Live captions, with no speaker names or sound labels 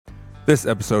This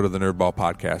episode of the Nerdball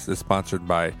Podcast is sponsored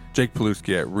by Jake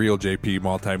Paluski at Real JP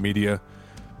Multimedia.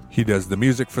 He does the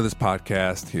music for this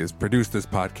podcast. He has produced this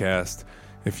podcast.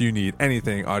 If you need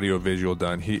anything audio-visual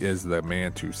done, he is the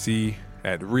man to see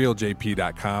at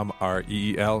realjp.com,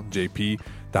 REELJP.com.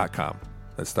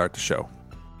 Let's start the show.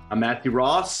 I'm Matthew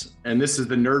Ross, and this is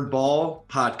the Nerdball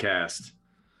Podcast.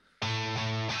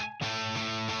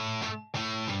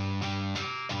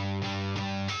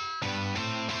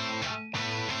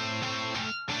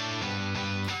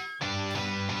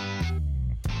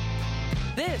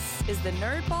 This is the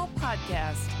Nerdball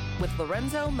Podcast with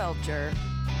Lorenzo Melcher.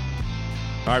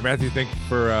 All right, Matthew, thank you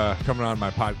for coming on my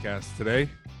podcast today.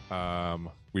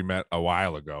 We met a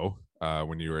while ago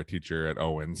when you were a teacher at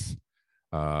Owens.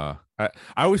 I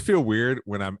always feel weird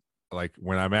when I was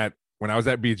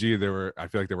at BG, I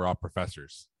feel like they were all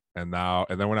professors, and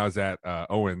then when I was at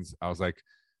Owens, I was like,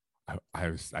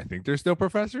 I think they're still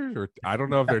professors, or I don't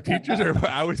know if they're teachers, or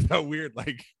I always felt weird.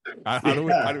 Like, how do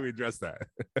we address that?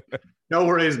 No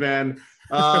worries, man.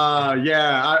 I don't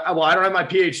have my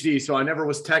PhD, so I never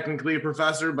was technically a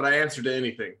professor, but I answered to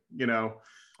anything, you know.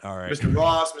 All right, Mr.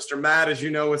 Ross, Mr. Matt, as you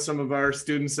know, with some of our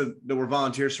students that were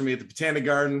volunteers for me at the Botanic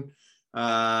Garden.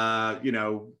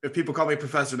 If people call me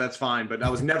professor, that's fine, but I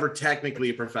was never technically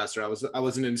a professor. I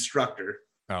was an instructor.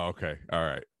 Oh, okay. All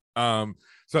right.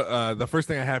 So the first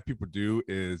thing I have people do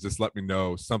is just let me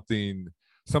know something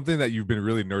that you've been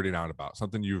really nerding out about,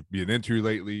 something you've been into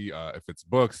lately. If it's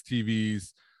books, TV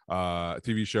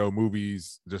show,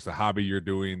 movies, just a hobby you're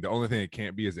doing. The only thing it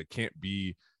can't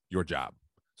be your job.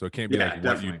 So it can't be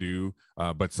what you do,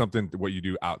 but what you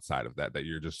do outside of that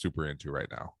you're just super into right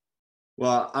now.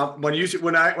 Well,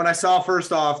 when I saw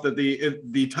first off that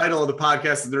the title of the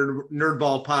podcast is the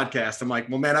Nerdball Podcast, I'm like,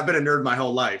 well, man, I've been a nerd my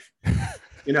whole life.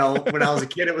 You know, when I was a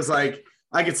kid, it was like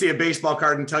I could see a baseball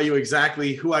card and tell you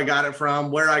exactly who I got it from,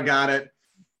 where I got it,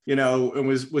 you know, and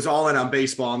was all in on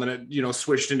baseball. And then it, you know,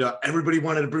 switched into everybody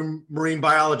wanted to be marine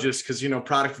biologist because, you know,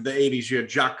 product of the 80s, you had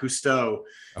Jacques Cousteau.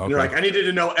 Okay. And you're like, I needed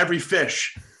to know every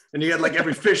fish. And you had like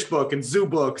every fish book and zoo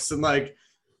books and like,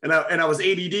 and I was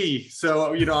ADD.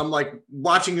 So, you know, I'm like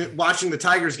watching the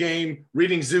Tigers game,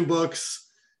 reading zoo books,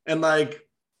 and like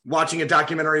watching a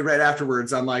documentary right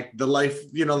afterwards on like the life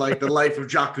of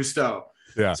Jacques Cousteau.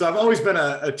 Yeah. So I've always been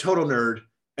a total nerd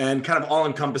and kind of all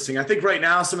encompassing. I think right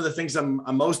now, some of the things I'm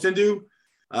most into,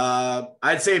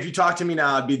 I'd say if you talk to me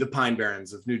now, I'd be the Pine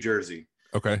Barrens of New Jersey.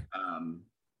 Okay.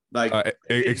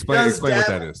 Explain what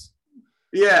that is.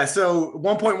 Yeah. So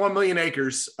 1.1 million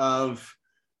acres of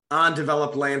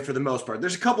undeveloped land for the most part.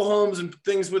 There's a couple homes and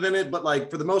things within it, but like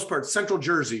for the most part, central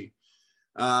Jersey,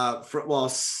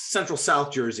 central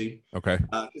South Jersey. Okay.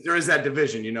 There is that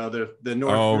division, you know, the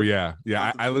north. Oh yeah.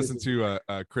 I listened to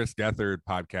a Chris Gethard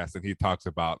podcast, and he talks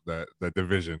about the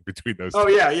division between those. Oh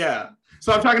yeah.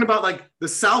 So I'm talking about like the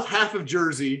south half of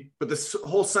Jersey, but the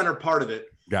whole center part of it.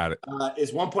 Got it.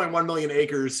 Is 1.1 million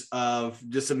acres of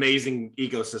just amazing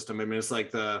ecosystem. I mean, it's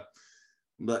like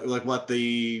what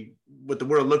the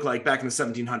world looked like back in the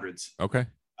 1700s. Okay.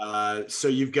 So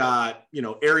you've got, you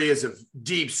know, areas of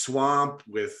deep swamp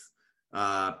with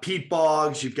peat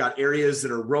bogs. You've got areas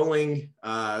that are rolling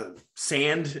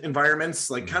sand environments,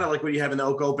 like kind of like what you have in the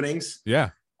Oak Openings.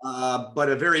 Yeah. But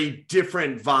a very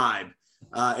different vibe.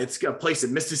 It's a place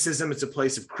of mysticism. It's a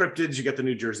place of cryptids. You got the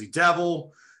New Jersey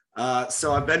Devil.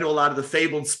 So I've been to a lot of the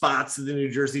fabled spots of the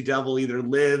New Jersey Devil either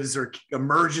lives or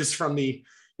emerges from the,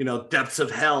 you know, depths of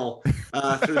hell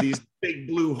through these big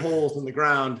blue holes in the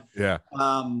ground. Yeah.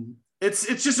 It's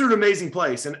just an amazing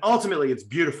place. And ultimately it's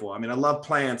beautiful. I mean, I love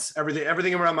plants.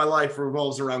 Everything around my life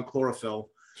revolves around chlorophyll.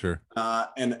 Sure.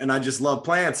 And I just love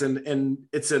plants, and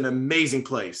it's an amazing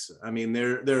place. I mean,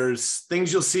 there's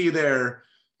things you'll see there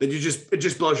that it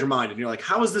just blows your mind. And you're like,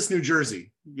 how is this New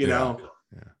Jersey? You know?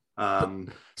 Yeah.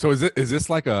 So is this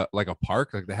like a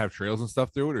park? Like they have trails and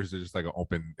stuff through it, or is it just like an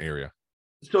open area?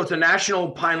 So it's a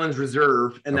National Pinelands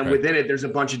Reserve, and then within it, there's a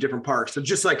bunch of different parks. So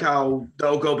just like how the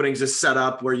Oak Openings is set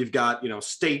up, where you've got, you know,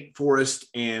 state forest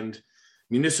and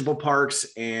municipal parks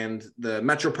and the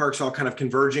metro parks all kind of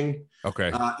converging.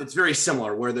 Okay. It's very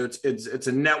similar, where it's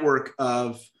a network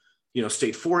of, you know,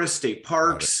 state forests, state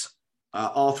parks,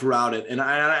 all throughout it. And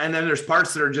then there's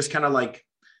parts that are just kind of like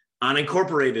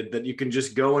unincorporated that you can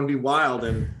just go and be wild.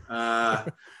 And,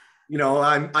 you know,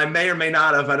 I may or may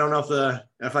not have, I don't know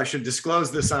if I should disclose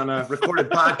this on a recorded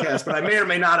podcast, but I may or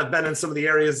may not have been in some of the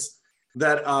areas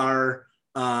that are,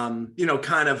 you know,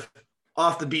 kind of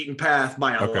off the beaten path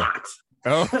by a lot.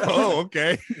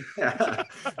 Okay. Yeah.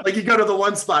 Like you go to the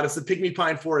one spot, it's the Pygmy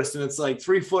Pine Forest, and it's like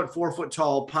 3 foot, 4 foot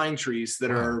tall pine trees that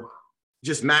are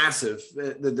just massive.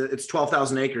 It's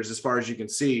 12,000 acres as far as you can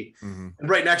see. Mm-hmm. And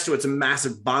right next to it's a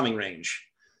massive bombing range.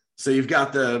 So you've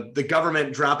got the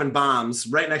government dropping bombs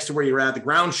right next to where you're at. The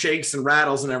ground shakes and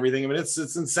rattles and everything. I mean, it's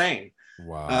insane.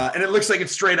 Wow. And it looks like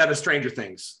it's straight out of Stranger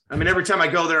Things. I mean, every time I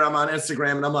go there, I'm on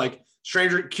Instagram and I'm like,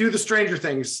 cue the Stranger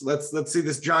Things. Let's see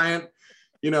this giant,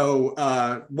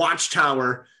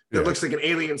 watchtower that looks like an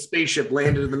alien spaceship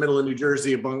landed in the middle of New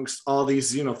Jersey amongst all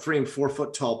these, 3 and 4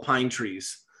 foot tall pine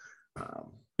trees.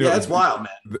 It's wild,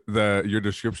 man. Your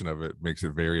description of it makes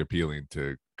it very appealing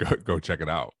to go check it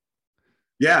out.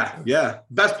 Yeah.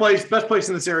 Best place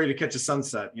in this area to catch a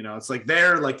sunset. It's like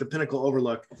like the pinnacle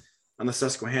overlook on the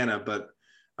Susquehanna. But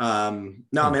man,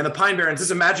 the Pine Barrens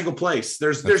is a magical place.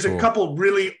 There's cool. A couple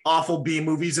really awful B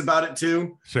movies about it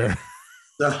too. Sure.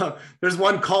 So there's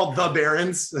one called The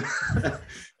Barrens.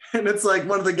 And it's like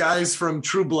one of the guys from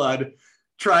True Blood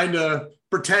trying to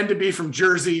pretend to be from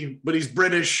Jersey, but he's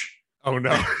British. Oh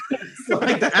no. So,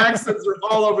 like the accents are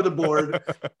all over the board.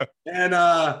 And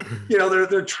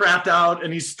they're trapped out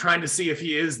and he's trying to see if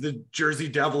he is the Jersey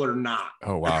Devil or not.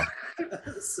 Oh wow.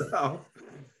 So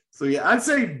yeah, I'd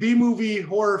say B-movie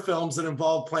horror films that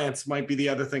involve plants might be the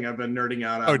other thing I've been nerding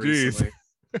out on recently.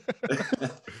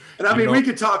 And I mean, we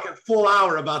could talk a full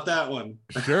hour about that one.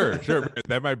 Sure.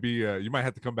 That might be, you might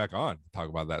have to come back on to talk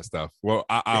about that stuff. Well,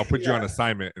 I'll put you on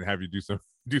assignment and have you do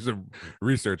some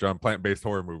research on plant-based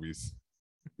horror movies.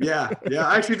 Yeah.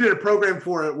 I actually did a program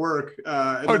for it at work.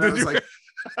 Did you?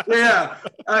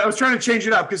 I was trying to change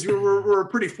it up because we're a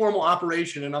pretty formal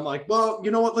operation. And I'm like, well,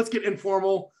 you know what? Let's get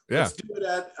informal. Yeah. Let's do it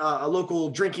at a local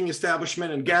drinking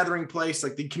establishment and gathering place,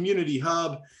 like the community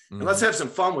hub. And let's have some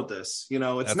fun with this. It's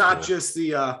That's not cool. Just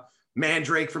the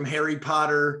Mandrake from Harry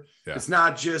Potter. Yeah. It's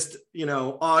not just,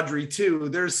 Audrey too.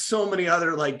 There's so many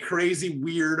other like crazy,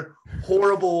 weird,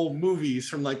 horrible movies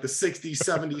from like the 60s,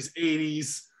 70s,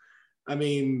 80s. I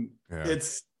mean,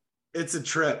 it's a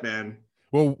trip, man.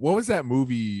 Well, what was that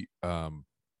movie?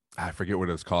 I forget what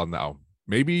it was called now.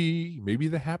 Maybe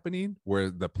The Happening, where I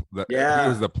think it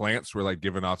was the plants were like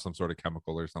giving off some sort of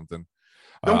chemical or something.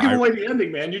 Don't give away the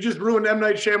ending, man. You just ruined M.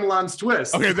 Night Shyamalan's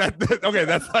twist. Okay,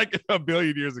 that's like a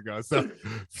billion years ago. So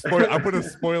I'll put a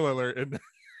spoiler alert in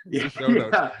the show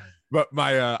notes. But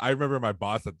I remember my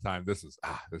boss at the time. This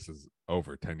is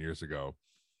over 10 years ago.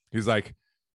 He's like,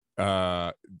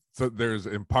 so there's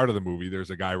in part of the movie,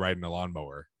 there's a guy riding a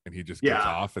lawnmower and he just gets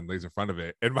off and lays in front of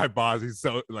it. And my boss, he's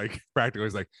so like practical.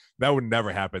 He's like, that would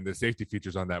never happen. The safety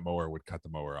features on that mower would cut the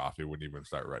mower off. It wouldn't even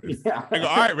start running. Yeah. I go,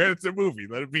 all right, man, it's a movie.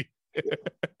 Let it be.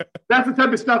 That's the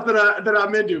type of stuff that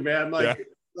I'm into, man. Like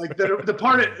the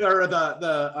part or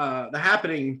the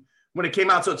Happening when it came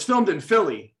out. So it's filmed in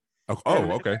Philly.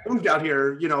 Okay. I moved out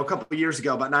here, a couple of years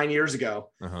ago, about 9 years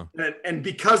ago. Uh-huh. And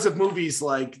because of movies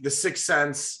like The Sixth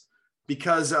Sense,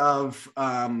 because of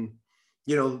The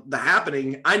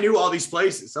Happening, I knew all these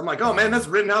places. I'm like, oh man, that's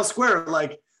Rittenhouse Square.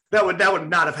 Like that would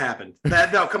not have happened.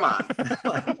 No, come on.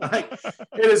 like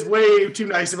it is way too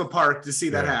nice of a park to see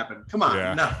that happen. Come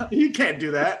on, no, you can't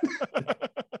do that.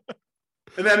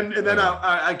 and then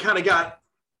I kind of got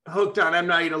hooked on M.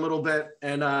 Night a little bit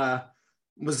and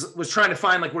was trying to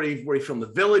find like where he filmed. The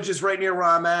Village is right near where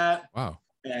I'm at. Wow.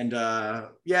 And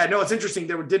it's interesting.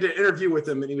 They did an interview with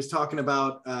him and he was talking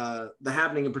about The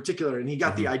Happening in particular. And he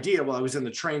got the idea while I was in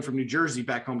the train from New Jersey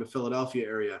back home to Philadelphia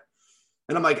area.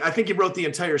 And I'm like, I think he wrote the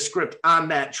entire script on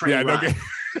that train ride.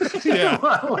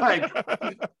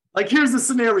 like here's the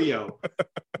scenario.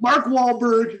 Mark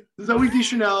Wahlberg, Zooey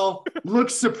Deschanel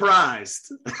looks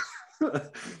surprised.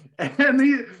 and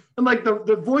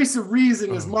the voice of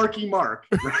reason is Marky Mark,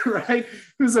 right?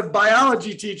 Who's a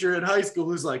biology teacher in high school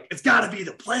who's like, it's got to be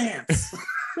the plants.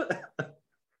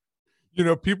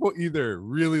 People either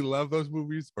really love those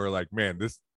movies or like, man,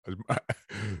 this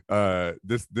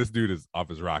dude is off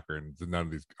his rocker and none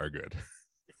of these are good.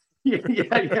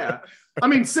 Yeah. I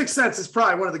mean, Sixth Sense is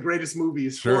probably one of the greatest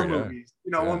movies, horror movies.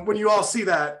 When you all see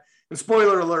that, and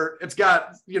spoiler alert, it's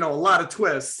got, a lot of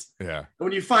twists. Yeah. And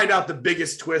when you find out the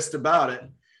biggest twist about it,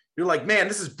 you're like, man,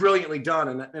 this is brilliantly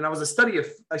done. And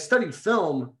I studied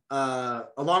film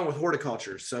along with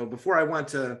horticulture. So before I went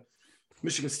to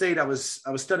Michigan State, I was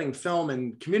studying film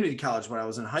in community college when I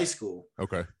was in high school.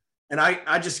 Okay. And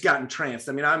I just got entranced.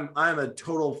 I mean, I'm a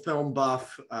total film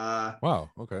buff. Wow.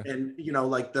 Okay. And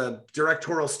like the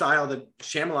directorial style that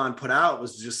Shyamalan put out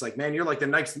was just like, man, you're like the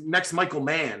next Michael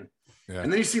Mann. Yeah.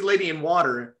 And then you see Lady in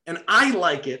Water, and I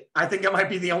like it. I think I might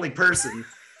be the only person,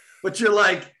 but you're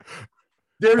like,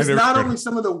 there's not only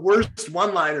some of the worst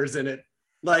one-liners in it,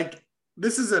 like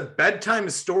this is a bedtime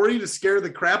story to scare the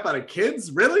crap out of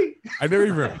kids? Really? I never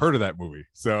even heard of that movie.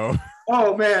 So.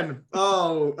 Oh man.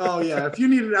 Oh yeah. If you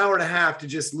need an hour and a half to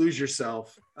just lose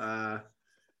yourself,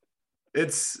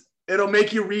 it'll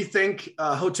make you rethink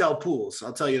hotel pools.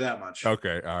 I'll tell you that much.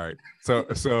 Okay. All right. So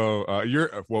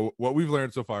what we've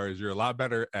learned so far is you're a lot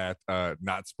better at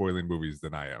not spoiling movies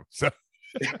than I am. So.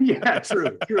 Yeah,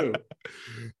 true.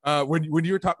 When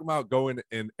you were talking about going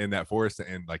in that forest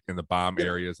and like in the bomb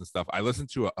areas and stuff, I listened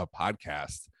to a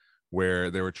podcast where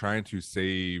they were trying to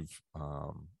save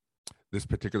this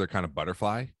particular kind of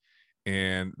butterfly,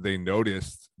 and they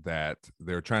noticed that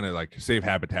they're trying to like save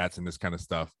habitats and this kind of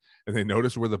stuff, and they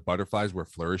noticed where the butterflies were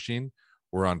flourishing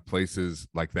were on places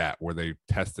like that where they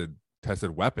tested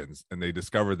weapons, and they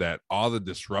discovered that all the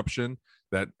disruption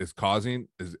that is causing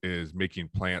is making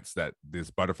plants that this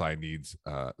butterfly needs,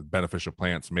 beneficial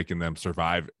plants, making them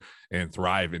survive and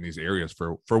thrive in these areas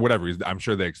for whatever reason. I'm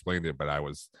sure they explained it, but I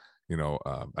was,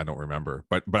 I don't remember.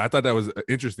 But I thought that was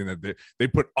interesting that they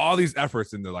put all these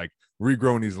efforts into like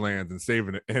regrowing these lands and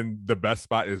saving it, and the best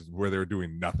spot is where they were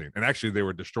doing nothing, and actually they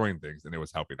were destroying things, and it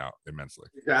was helping out immensely.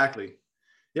 Exactly.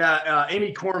 Yeah,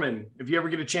 Amy Corman, if you ever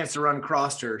get a chance to run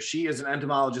across her, she is an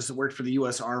entomologist that worked for the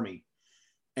U.S. Army.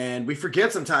 And we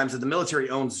forget sometimes that the military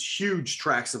owns huge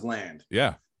tracts of land.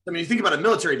 Yeah. I mean, you think about a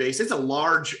military base, it's a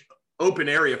large open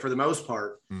area for the most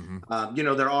part. Mm-hmm.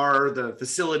 There are the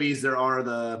facilities, there are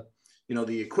the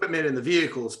equipment and the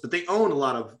vehicles, but they own a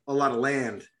lot of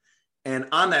land. And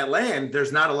on that land,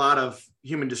 there's not a lot of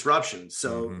human disruption.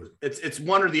 So it's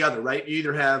one or the other, right? You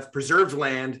either have preserved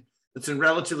land that's in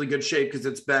relatively good shape because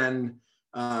it's been,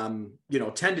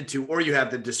 tended to, or you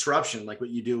have the disruption, like what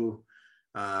you do,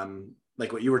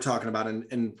 like what you were talking about.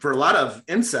 And for a lot of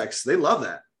insects, they love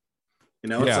that.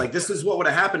 It's like, this is what would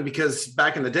have happened because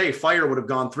back in the day, fire would have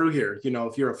gone through here.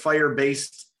 If you're a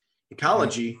fire-based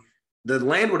ecology, the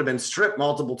land would have been stripped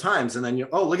multiple times. And then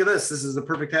look at this. This is the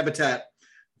perfect habitat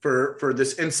for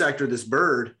this insect or this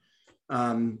bird.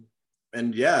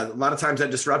 And yeah, a lot of times that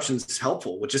disruption is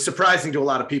helpful, which is surprising to a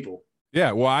lot of people.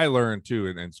 Yeah. Well, I learned too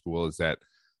in school is that,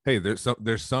 hey,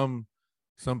 there's some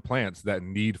plants that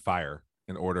need fire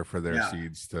in order for their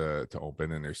seeds to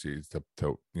open and their seeds to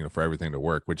for everything to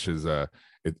work, which is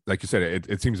like you said,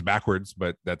 it seems backwards,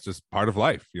 but that's just part of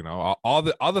life. All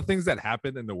the things that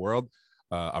happen in the world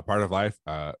are part of life.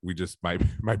 We just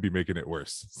might be making it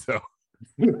worse. So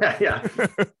yeah.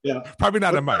 Probably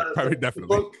not a might, probably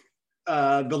definitely. Book,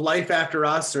 The Life After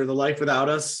Us, or The Life Without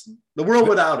Us, The World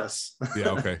Without Us. Yeah.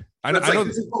 Okay. I know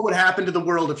this is what would happen to the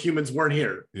world if humans weren't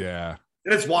here. Yeah.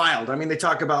 And it's wild. I mean, they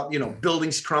talk about,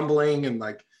 buildings crumbling and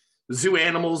like zoo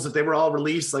animals, if they were all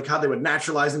released, like how they would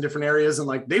naturalize in different areas and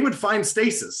like they would find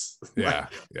stasis. Yeah.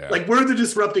 Like we're the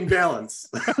disrupting balance.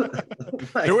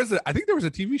 I think there was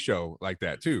a TV show like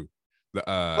that too.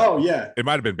 It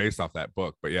might've been based off that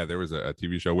book, but yeah, there was a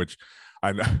TV show, which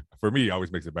for me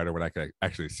always makes it better when I can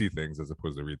actually see things as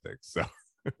opposed to read things. So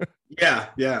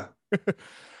yeah.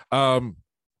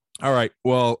 All right.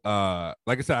 Well,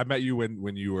 like I said, I met you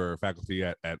when you were faculty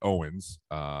at Owens,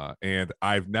 and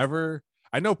I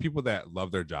know people that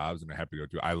love their jobs and are happy to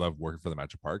go to. I love working for the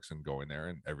Metro Parks and going there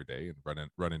and every day and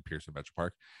running Pearson Metro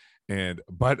Park,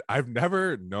 but I've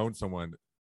never known someone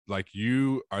like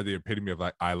you are the epitome of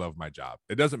like, I love my job.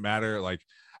 It doesn't matter. Like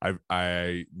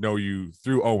I know you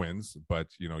through Owens, but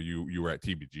you were at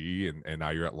TBG and now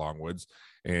you're at Longwoods,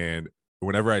 and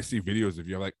whenever I see videos of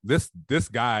you, I'm like this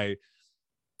guy.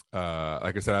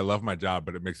 Like I said, I love my job,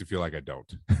 but it makes me feel like I don't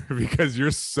because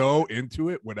you're so into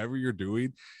it, whatever you're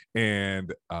doing.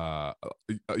 And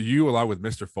you, along with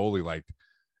Mr. Foley, like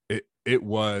it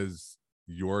was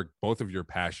both of your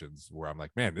passions where I'm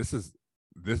like, man,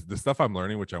 the stuff I'm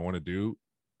learning, which I want to do,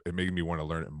 it made me want to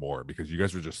learn it more because you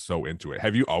guys were just so into it.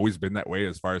 Have you always been that way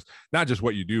as far as not just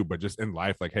what you do, but just in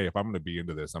life? Like, hey, if I'm going to be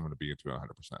into this, I'm going to be into it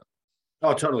 100%.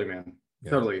 Oh, totally, man.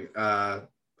 Yeah. Totally.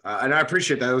 And I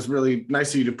appreciate that. It was really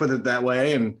nice of you to put it that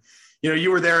way. And, you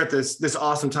were there at this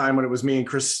awesome time when it was me and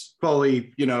Chris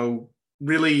Foley,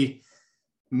 really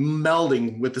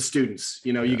melding with the students.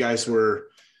 You guys were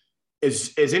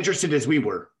as interested as we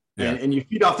were. Yeah. And you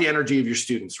feed off the energy of your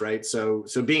students, right? So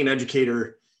being an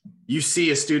educator, you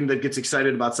see a student that gets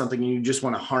excited about something and you just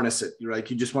want to harness it. You're like,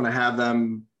 you just want to have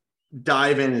them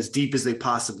dive in as deep as they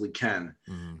possibly can.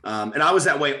 Mm-hmm. And I was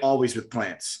that way always with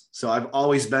plants. So I've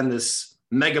always been this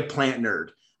mega plant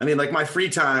nerd. I mean, like my free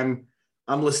time,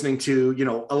 I'm listening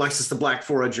to, Alexis the Black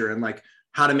Forager and like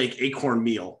how to make acorn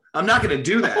meal. I'm not going to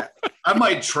do that. I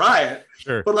might try it,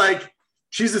 sure. But like,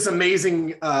 she's this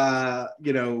amazing,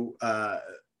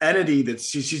 entity that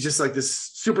she's just like this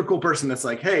super cool person that's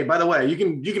like, hey, by the way, you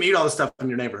can eat all this stuff in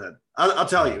your neighborhood. I'll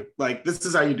tell you, like, this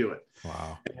is how you do it.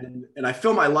 Wow. And I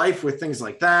fill my life with things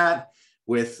like that,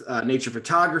 with nature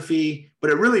photography.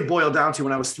 But it really boiled down to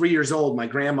when I was 3 years old, my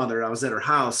grandmother, I was at her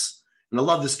house. And I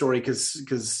love this story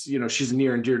because you know, she's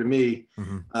near and dear to me.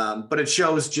 Mm-hmm. But it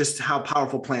shows just how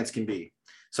powerful plants can be.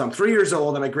 So I'm 3 years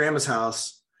old at my grandma's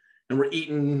house, and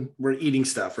we're eating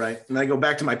stuff, right? And I go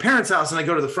back to my parents' house and I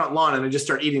go to the front lawn and I just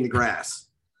start eating the grass.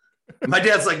 And my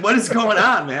dad's like, what is going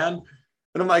on, man?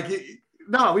 And I'm like,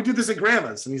 no, we do this at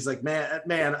grandma's. And he's like,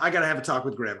 man, I got to have a talk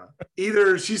with grandma.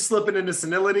 Either she's slipping into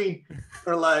senility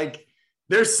or like,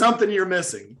 there's something you're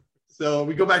missing. So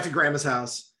we go back to grandma's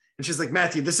house and she's like,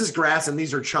 Matthew, this is grass and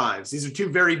these are chives. These are two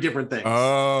very different things.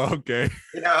 Oh, okay.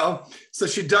 You know, so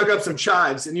she dug up some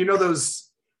chives, and you know,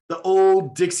 the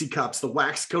old Dixie cups, the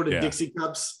wax coated Dixie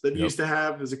cups that you used to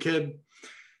have as a kid.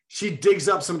 She digs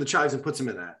up some of the chives and puts them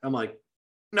in that. I'm like,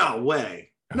 no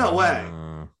way.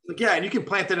 Like, yeah, and you can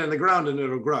plant that in the ground and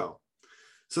it'll grow.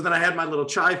 So then I had my little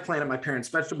chive plant at my parents'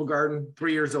 vegetable garden,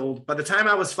 3 years old. By the time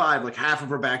I was 5, like half of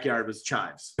her backyard was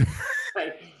chives.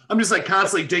 I'm just like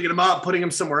constantly digging them up, putting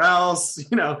them somewhere else,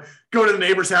 you know, go to the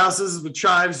neighbors' houses with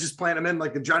chives, just plant them in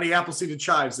like the Johnny Appleseed of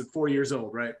chives at 4 years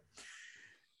old, right?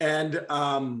 And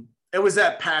it was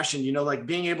that passion, you know, like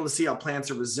being able to see how plants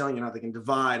are resilient, how they can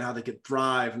divide, how they can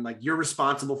thrive. And like, you're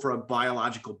responsible for a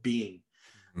biological being.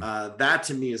 That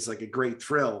to me is like a great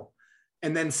thrill.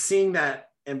 And then seeing that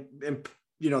and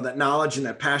you know, that knowledge and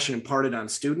that passion imparted on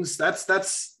students,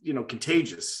 that's, you know,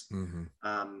 contagious. Mm-hmm.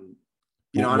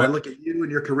 You know, and I look at you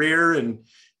and your career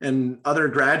and other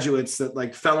graduates that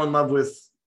like fell in love with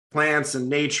plants and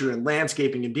nature and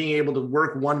landscaping and being able to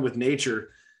work one with nature.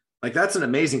 Like, that's an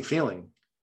amazing feeling.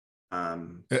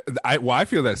 I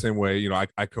feel that same way. You know,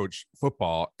 I coach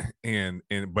football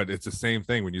but it's the same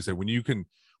thing when you say,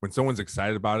 when someone's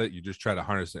excited about it, you just try to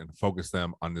harness it and focus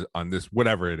them on this,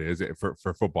 whatever it is.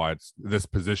 For football, it's this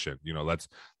position, you know, let's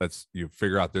you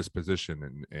figure out this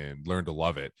position and learn to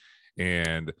love it.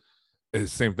 And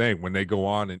it's the same thing when they go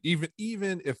on, and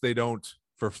even if they don't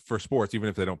for sports, even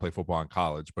if they don't play football in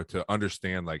college, but to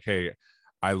understand like, hey,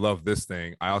 I love this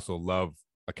thing. I also love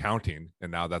accounting,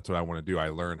 and now that's what I want to do. I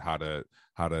learned how to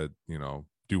you know,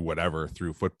 do whatever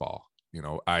through football. You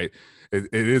know, it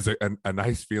is a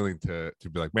nice feeling to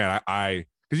be like, man, I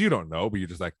because you don't know, but you're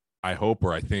just like, I hope,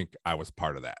 or I think I was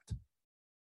part of that.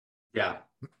 Yeah.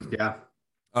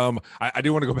 I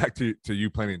do want to go back to you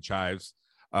planting chives.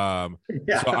 So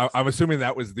I'm assuming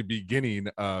that was the beginning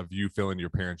of you filling your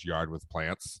parents' yard with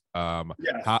plants.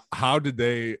 How did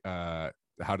they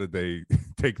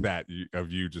take that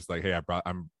of you just like, hey,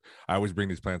 I always bring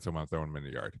these plants home, I'm throwing them in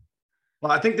the yard?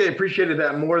 Well, I think they appreciated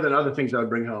that more than other things I would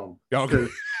bring home. Okay.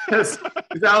 Because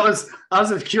I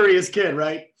was a curious kid,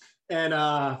 right? And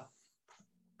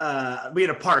we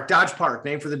had a park, Dodge Park,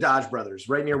 named for the Dodge brothers,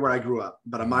 right near where I grew up,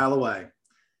 about a mile away.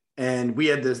 And we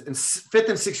had this in 5th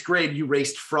and 6th grade, you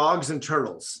raced frogs and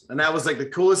turtles. And that was like the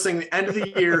coolest thing. The end of the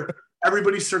year,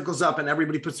 everybody circles up and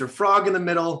everybody puts their frog in the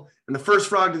middle and the first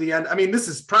frog to the end. I mean, this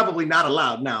is probably not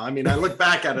allowed now. I mean, I look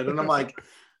back at it and I'm like,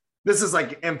 this is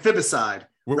like amphibicide.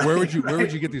 Where would you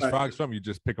get these frogs from? You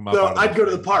just pick them up? So I'd go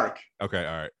to the park. Okay,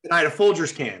 all right. And I had a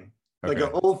Folgers can, like an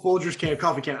old Folgers can, a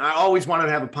coffee can. I always wanted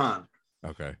to have a pond.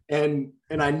 Okay. And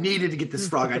I needed to get this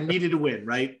frog. I needed to win,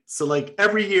 right? So like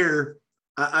every year,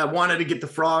 I wanted to get the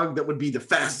frog that would be the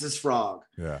fastest frog.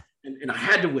 Yeah. And I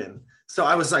had to win. So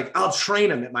I was like, I'll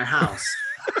train him at my house.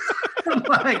 I'm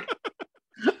like,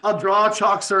 I'll draw a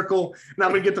chalk circle and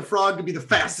I'm going to get the frog to be the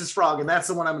fastest frog. And that's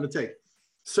the one I'm going to take.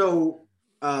 So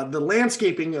the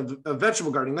landscaping of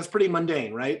vegetable gardening, that's pretty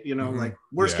mundane, right? You know, like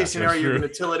worst case scenario, you're going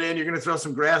to till it in, you're going to throw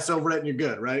some grass over it and you're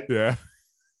good, right? Yeah.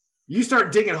 You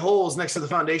start digging holes next to the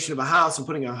foundation of a house and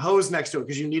putting a hose next to it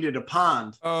because you needed a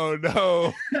pond. Oh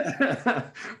no.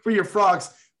 For your frogs.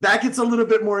 That gets a little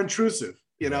bit more intrusive.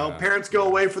 You know, parents go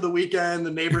away for the weekend,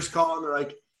 the neighbors call and they're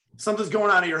like, something's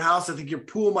going on at your house. I think your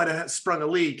pool might have sprung a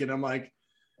leak. And I'm like,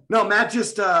 no, Matt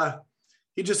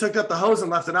he just hooked up the hose and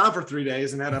left it on for 3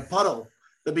 days and had a puddle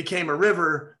that became a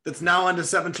river that's now onto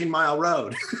 17 Mile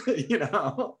Road, you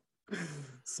know?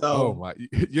 So, oh my,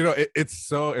 you know, it's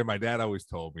so, and my dad always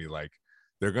told me like,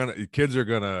 kids are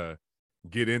gonna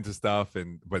get into stuff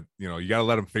but you know, you got to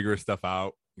let them figure stuff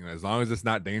out, you know, as long as it's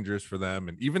not dangerous for them.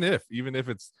 And even if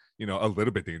it's, you know, a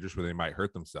little bit dangerous where they might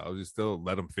hurt themselves, you still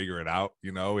let them figure it out,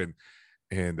 you know? And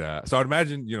so I'd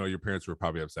imagine, you know, your parents were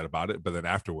probably upset about it, but then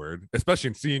afterward, especially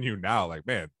in seeing you now, like,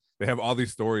 man, they have all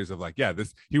these stories of like, yeah,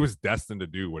 he was destined to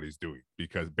do what he's doing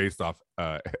because based off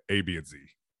A, B, and Z.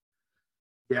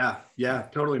 Yeah,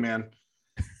 totally, man.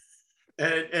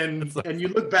 And you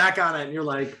look back on it and you're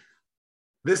like,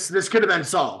 this could have been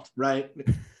solved, right?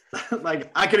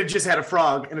 Like I could have just had a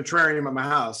frog in a terrarium at my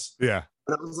house. Yeah.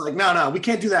 But I was like, no, we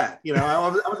can't do that. You know, I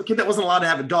was a kid that wasn't allowed to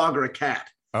have a dog or a cat.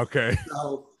 Okay.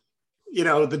 So, you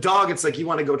know, the dog, it's like, you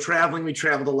want to go traveling. We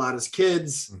traveled a lot as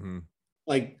kids. Mm-hmm.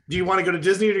 Like, do you want to go to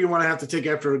Disney or do you want to have to take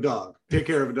care of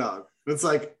a dog? It's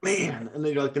like, man. And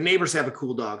then you're like, the neighbors have a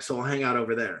cool dog, so I'll hang out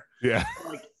over there. Yeah.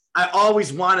 Like, I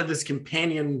always wanted this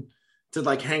companion to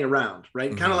like hang around, right?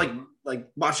 Mm-hmm. Kind of like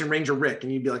watching Ranger Rick,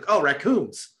 and you'd be like, oh,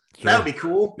 raccoons. Sure. That would be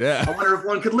cool. Yeah. I wonder if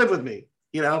one could live with me,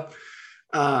 you know?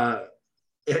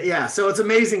 Yeah. So it's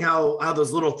amazing how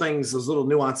those little things, those little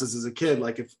nuances as a kid,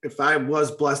 like if I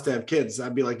was blessed to have kids,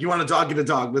 I'd be like, you want a dog, get a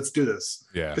dog. Let's do this.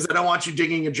 Yeah. Because I don't want you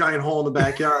digging a giant hole in the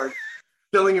backyard,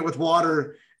 filling it with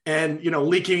water and, you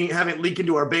know, having it leak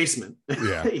into our basement.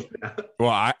 Yeah. Yeah.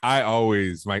 Well, I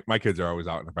always, my kids are always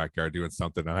out in the backyard doing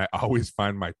something, and I always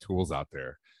find my tools out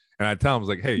there. And I tell them,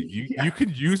 like, hey, you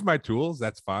could use my tools.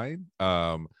 That's fine.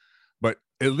 But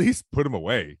at least put them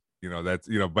away. You know, that's,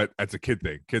 you know, but that's a kid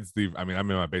thing. Kids leave. I mean, I'm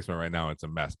in my basement right now. It's a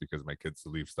mess because my kids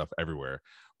leave stuff everywhere.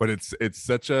 But it's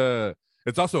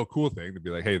also a cool thing to be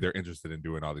like, hey, they're interested in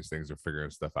doing all these things. They're figuring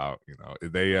stuff out. You know,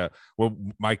 they well,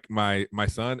 my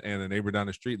son and a neighbor down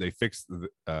the street, they fixed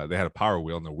they had a power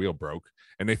wheel and the wheel broke,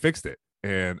 and they fixed it.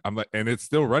 And I'm like, and it's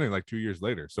still running like 2 years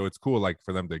later. So it's cool, like,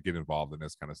 for them to get involved in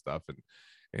this kind of stuff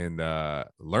and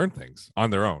learn things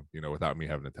on their own, you know, without me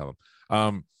having to tell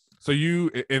them. So you,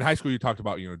 in high school, you talked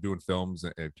about, you know, doing films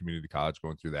at community college,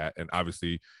 going through that. And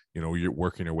obviously, you know, you're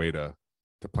working your way to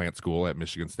plant school at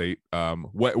Michigan State.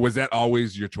 What was that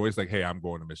always your choice? Like, hey, I'm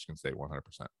going to Michigan State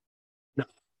 100%.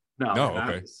 No.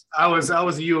 Okay. I was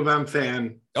a U of M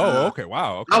fan. Oh, okay.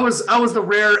 Wow. Okay. I was the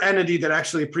rare entity that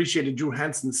actually appreciated Drew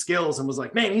Henson's skills and was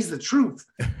like, man, he's the truth.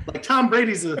 Like, Tom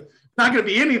Brady's not going to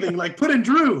be anything. Like, put in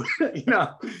Drew, you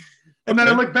know? And then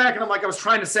I look back and I'm like, I was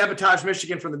trying to sabotage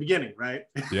Michigan from the beginning, right?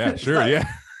 Yeah, sure, like,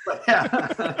 yeah. But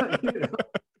yeah. You know?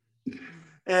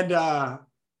 And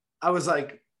I was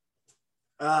like,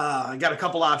 I got a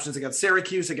couple options. I got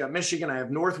Syracuse, I got Michigan, I have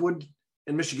Northwood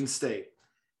and Michigan State.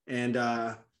 And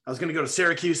I was going to go to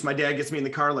Syracuse. My dad gets me in the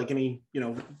car like any, you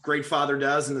know, great father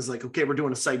does, and is like, okay, we're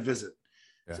doing a site visit.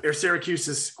 Yeah. Syracuse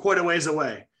is quite a ways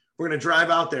away. We're going to drive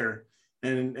out there.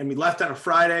 And we left on a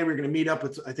Friday. We were going to meet up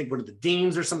with, I think, one of the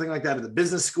deans or something like that at the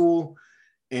business school,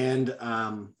 and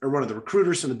or one of the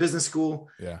recruiters from the business school.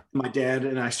 Yeah. My dad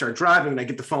and I start driving, and I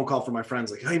get the phone call from my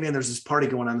friends like, hey, man, there's this party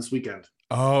going on this weekend.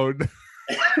 Oh, no.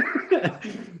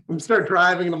 We start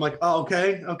driving, and I'm like, oh,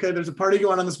 okay. There's a party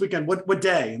going on this weekend. What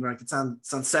day? And they're like, it's on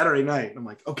Saturday night. And I'm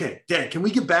like, okay, Dad, can we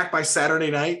get back by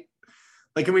Saturday night?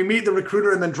 Like, can we meet the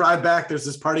recruiter and then drive back? There's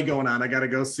this party going on. I got to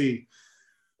go see.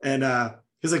 And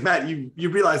he's like, Matt, you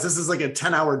realize this is like a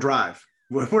 10-hour drive.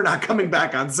 We're not coming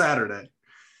back on Saturday.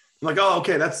 I'm like, oh,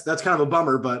 okay, that's kind of a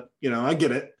bummer, but, you know, I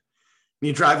get it. And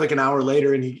you drive like an hour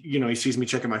later, and he sees me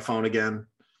checking my phone again.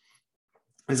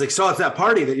 He's like, so it's that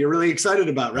party that you're really excited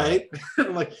about, right?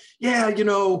 I'm like, yeah, you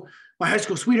know, my high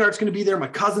school sweetheart's going to be there. My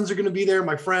cousins are going to be there.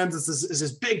 My friends, it's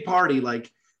this big party.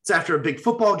 Like, it's after a big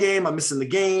football game. I'm missing the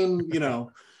game, you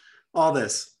know, all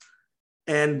this.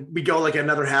 And we go like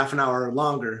another half an hour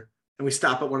longer, and we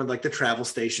stop at one of like the travel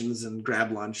stations and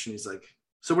grab lunch. And he's like,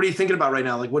 so what are you thinking about right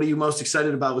now? Like, what are you most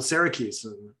excited about with Syracuse?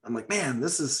 And I'm like, man,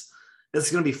 this is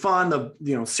going to be fun.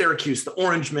 Syracuse, the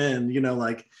Orange Men, you know,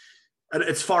 like,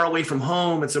 it's far away from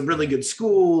home. It's a really good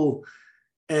school.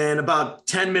 And about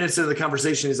 10 minutes into the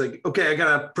conversation, he's like, okay, I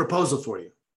got a proposal for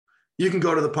you. You can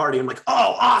go to the party. I'm like,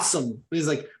 oh, awesome. And he's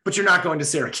like, but you're not going to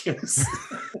Syracuse.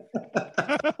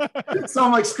 So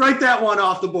I'm like, strike that one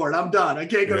off the board. I'm done. I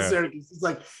can't go to Syracuse. He's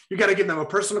like, you got to give them a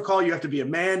personal call. You have to be a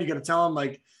man. You got to tell them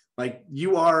like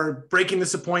you are breaking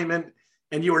this appointment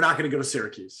and you are not going to go to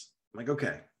Syracuse. I'm like,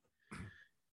 okay.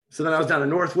 So then I was down in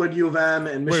Northwood, U of M,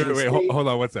 and Michigan State. Hold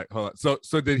on, what's that? Hold on.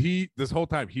 So did he, this whole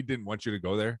time, he didn't want you to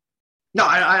go there? No,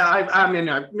 I mean,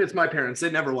 it's my parents. They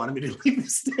never wanted me to leave the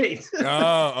state.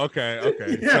 Oh, okay.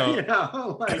 Yeah,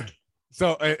 so,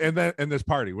 so and then in this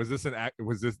party,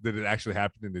 did it actually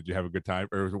happen, and did you have a good time,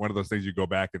 or was it one of those things you go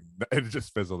back and it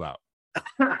just fizzled out?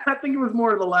 I think it was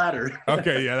more of the latter.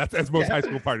 Okay, yeah, that's most high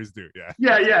school parties do.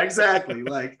 Yeah, exactly.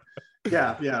 Like,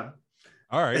 yeah.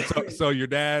 All right, so your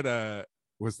dad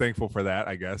was thankful for that,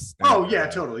 I guess. And,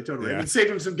 totally. Yeah. I mean, saved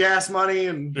him some gas money,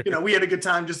 and we had a good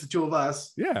time, just the two of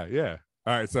us. Yeah.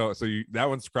 All right, so that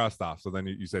one's crossed off. So then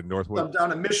you said Northwood. So I'm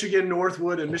down in Michigan,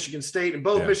 Northwood, and Michigan State, and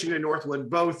both Michigan and Northwood,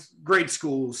 both great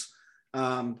schools.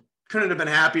 Couldn't have been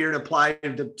happier to apply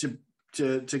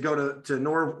to go to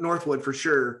Northwood for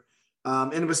sure.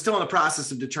 And it was still in the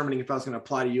process of determining if I was going to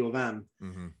apply to U of M.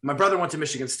 Mm-hmm. My brother went to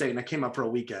Michigan State and I came up for a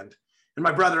weekend. And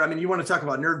my brother, I mean, you want to talk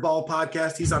about Nerdball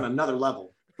podcast? He's on another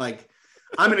level. Like,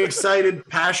 I'm an excited,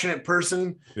 passionate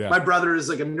person. Yeah. My brother is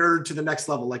like a nerd to the next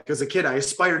level. Like, as a kid, I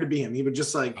aspired to be him. He would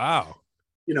just like, wow,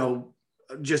 you know,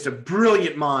 just a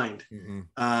brilliant mind.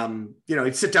 Mm-hmm. You know,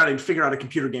 he'd sit down and figure out a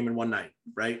computer game in one night,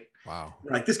 right? Wow.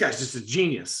 Like, this guy's just a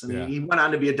genius. And he went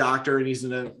on to be a doctor, and he's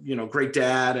a, you know, great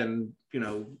dad and, you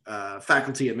know,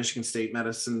 faculty at Michigan State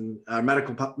Medicine,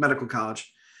 medical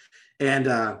college. And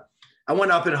I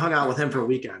went up and hung out with him for a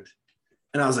weekend.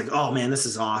 And I was like, oh man, this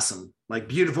is awesome. Like,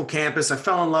 beautiful campus. I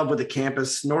fell in love with the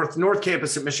campus. North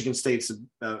Campus at Michigan State's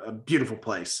a beautiful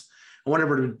place. I went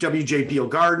over to W.J. Beale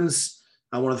Gardens,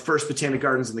 one of the first botanic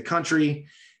gardens in the country,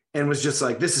 and was just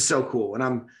like, this is so cool. And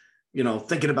I'm, you know,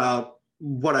 thinking about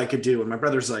what I could do. And my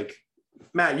brother's like,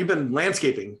 Matt, you've been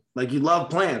landscaping. Like, you love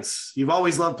plants. You've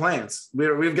always loved plants.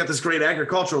 We've got this great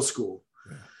agricultural school.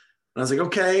 Yeah. And I was like,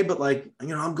 okay, but like, you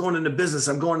know, I'm going into business.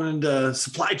 I'm going into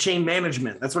supply chain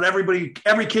management. That's what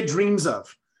every kid dreams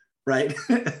of. Right.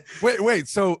 wait.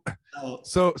 So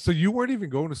you weren't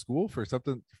even going to school for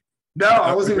something? No,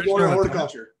 I wasn't even going to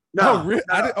horticulture. No, oh, really?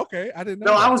 No. I didn't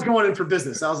know. No, I was going in for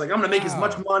business. I was like, I'm going to make as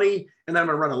much money, and then I'm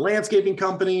going to run a landscaping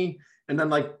company. And then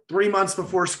like 3 months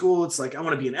before school, it's like, I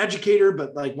want to be an educator,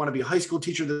 but like want to be a high school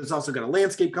teacher that's also got a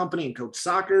landscape company and coach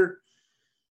soccer.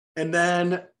 And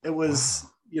then it was,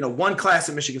 you know, one class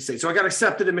at Michigan State. So I got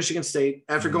accepted at Michigan State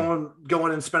after going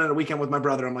and spending a weekend with my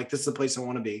brother. I'm like, this is the place I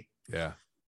want to be. Yeah.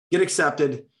 Get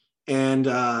accepted. And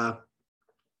I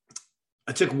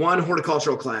took one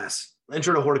horticultural class,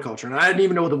 intro to horticulture. And I didn't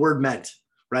even know what the word meant,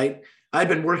 right? I'd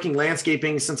been working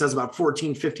landscaping since I was about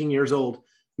 14, 15 years old.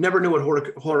 Never knew what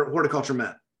horticulture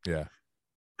meant. Yeah.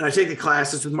 And I take the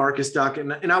classes with Marcus Duck,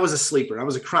 and I was a sleeper. I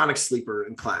was a chronic sleeper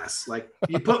in class. Like,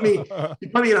 you put me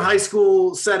in a high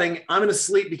school setting, I'm going to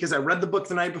sleep because I read the book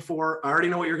the night before. I already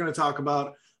know what you're going to talk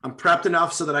about. I'm prepped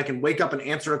enough so that I can wake up and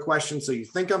answer a question. So you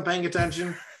think I'm paying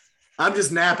attention. I'm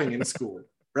just napping in school.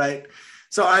 Right.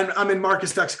 So I'm in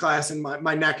Marcus Duck's class, and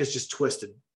my neck is just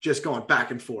twisted, just going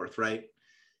back and forth. Right.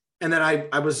 And then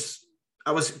I was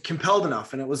compelled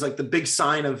enough. And it was like the big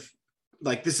sign of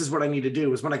like, this is what I need to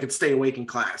do, was when I could stay awake in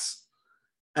class.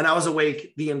 And I was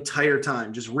awake the entire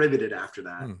time, just riveted after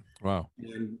that. Wow.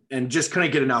 And just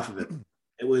couldn't get enough of it.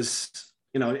 It was,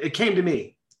 you know, it came to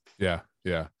me. Yeah.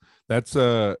 Yeah. That's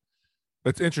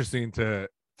interesting to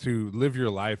live your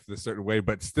life this certain way,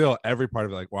 but still every part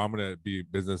of it, like, well, I'm going to be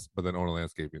business, but then own a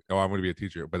landscaping. Oh, I'm going to be a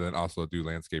teacher, but then also do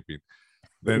landscaping.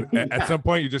 Then at some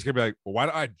point you just gonna be like, well, why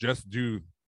don't I just do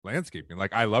landscaping?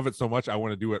 Like, I love it so much, I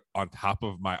want to do it on top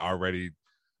of my already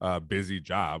busy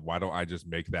job. Why don't I just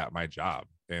make that my job?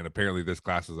 And apparently this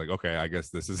class is like, okay, I guess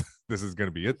this is going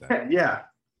to be it then. Yeah.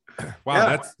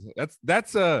 Wow. Yeah.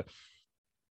 That's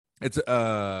it's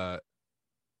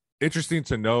interesting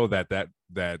to know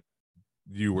that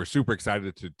you were super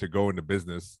excited to go into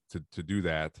business to do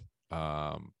that.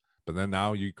 But then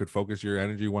now you could focus your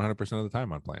energy 100% of the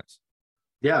time on plants.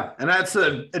 Yeah. And that's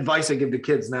the advice I give to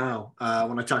kids now.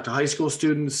 When I talk to high school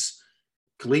students,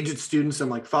 collegiate students, I'm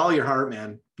like, follow your heart,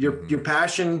 man. Your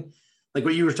passion, like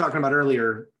what you were talking about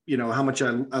earlier, you know, how much I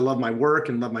love my work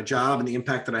and love my job and the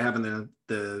impact that I have in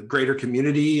the greater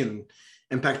community and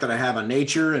impact that I have on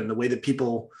nature and the way that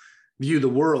people view the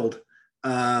world.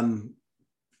 I'm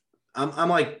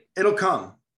like, it'll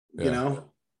come, you know.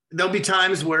 There'll be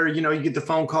times where, you know, you get the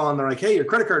phone call and they're like, hey, your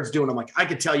credit card's due. And I'm like, I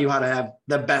could tell you how to have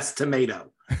the best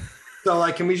tomato. So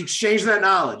like, can we exchange that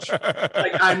knowledge?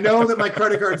 Like, I know that my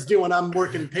credit card's due and I'm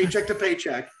working paycheck to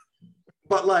paycheck,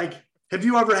 but like, have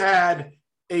you ever had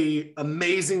a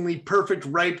amazingly perfect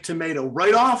ripe tomato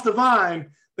right off the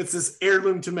vine that's this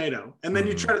heirloom tomato? And then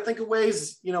you try to think of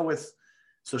ways, you know, with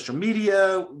social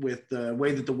media, with the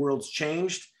way that the world's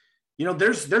changed, you know,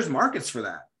 there's markets for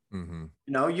that. You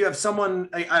know, you have someone,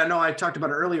 I know I talked about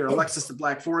it earlier, Alexis the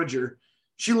Black Forager.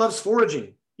 She loves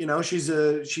foraging. You know,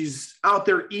 she's out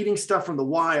there eating stuff from the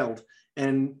wild,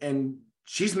 and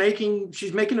she's making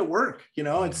it work. You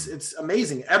know, it's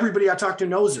amazing. Everybody I talk to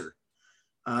knows her.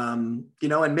 You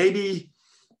know, and maybe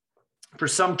for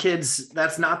some kids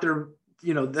that's not their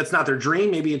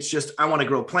dream. Maybe it's just, I want to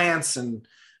grow plants and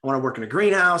I want to work in a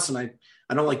greenhouse, and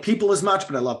I don't like people as much,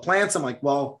 but I love plants. I'm like,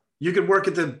 well, you could work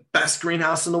at the best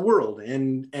greenhouse in the world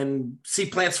and see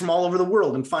plants from all over the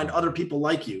world and find other people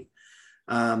like you.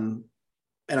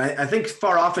 And I think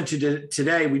far often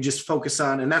today we just focus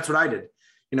on, and that's what I did.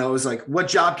 You know, it was like, what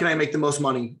job can I make the most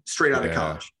money straight out of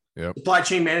college? Yep. Supply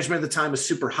chain management at the time was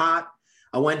super hot.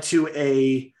 I went to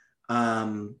a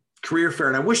career fair,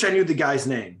 and I wish I knew the guy's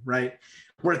name, right?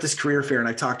 We're at this career fair and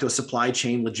I talked to a supply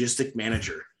chain logistic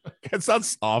manager. It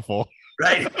sounds awful.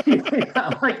 Right.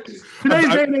 I'm like, today's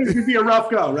day and age would be a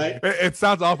rough go, right? It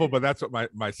sounds awful, but that's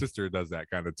what my sister does that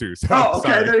kind of too. So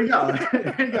okay. Sorry. There you go.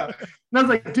 There you go. And I was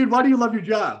like, dude, why do you love your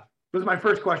job? Was my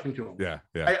first question to him. Yeah.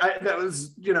 That was,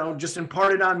 just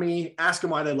imparted on me. Ask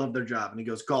him why they love their job. And he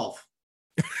goes, golf.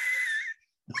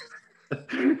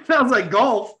 Sounds like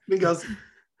golf. He goes,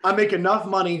 I make enough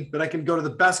money that I can go to the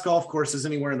best golf courses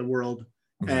anywhere in the world.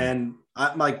 Mm-hmm. And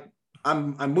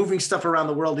I'm moving stuff around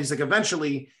the world. He's like,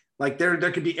 eventually, like there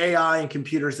could be AI and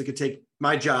computers that could take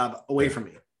my job away from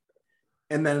me.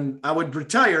 And then I would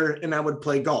retire and I would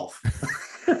play golf.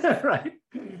 Right.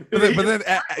 But then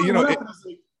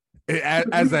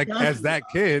as that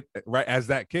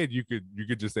kid, you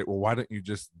could just say, well, why don't you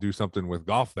just do something with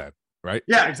golf then? Right.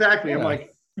 Yeah, exactly. Yeah. I'm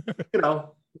like,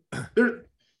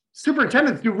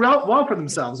 superintendents do well for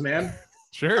themselves, man.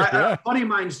 Sure. A buddy of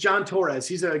mine's John Torres.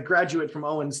 He's a graduate from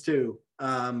Owens too.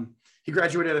 He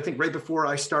graduated, I think, right before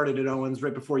I started at Owens,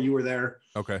 right before you were there.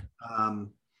 Okay.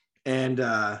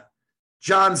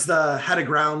 John's the head of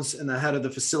grounds and the head of the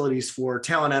facilities for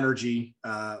Talent Energy,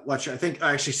 which I think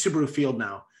actually Subaru Field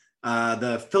now,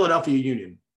 the Philadelphia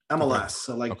Union, MLS,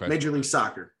 okay. So Major League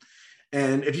Soccer.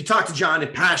 And if you talk to John, a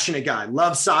passionate guy,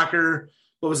 loves soccer,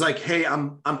 but was like, hey,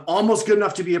 I'm almost good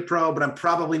enough to be a pro, but I'm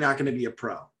probably not going to be a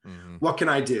pro. Mm-hmm. What can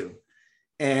I do?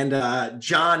 And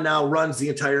John now runs the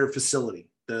entire facility,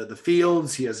 the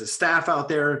fields. He has a staff out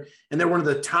there, and they're one of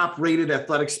the top rated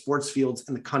athletic sports fields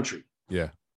in the country. Yeah.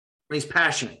 And he's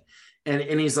passionate.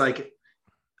 And he's like,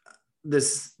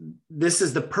 this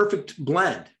is the perfect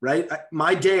blend, right?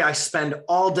 My day, I spend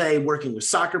all day working with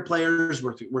soccer players,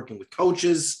 working with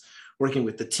coaches, working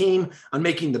with the team on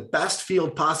making the best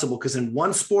field possible. Because in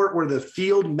one sport where the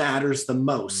field matters the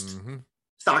most, mm-hmm.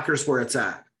 Soccer's where it's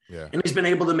at. Yeah. And he's been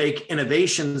able to make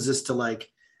innovations as to like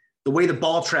the way the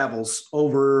ball travels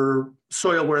over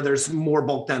soil where there's more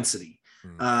bulk density.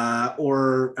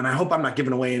 Mm-hmm. And I hope I'm not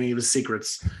giving away any of his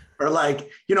secrets, or like,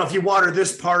 if you water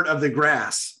this part of the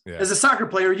grass, as a soccer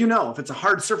player, if it's a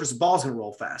hard surface, the ball's going to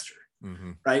roll faster.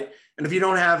 Mm-hmm. Right. And if you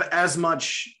don't have as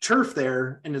much turf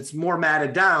there and it's more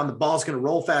matted down, the ball's going to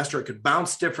roll faster. It could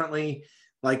bounce differently.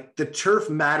 Like the turf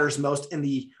matters most in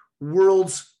the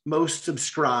world's most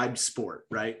subscribed sport.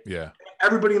 Right. Yeah.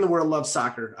 Everybody in the world loves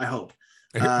soccer, I hope.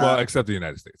 Well, except the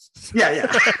United States.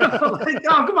 Yeah. Like,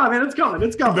 oh, come on, man. It's coming.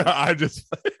 No,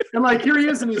 and like, here he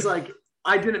is. And he's like,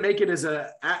 I didn't make it as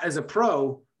a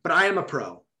pro, but I am a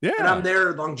pro. Yeah. And I'm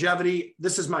there, longevity.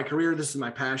 This is my career. This is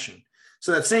my passion.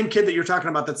 So that same kid that you're talking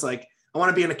about, that's like, I want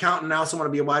to be an accountant. And I also want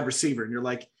to be a wide receiver. And you're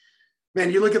like,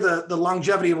 man, you look at the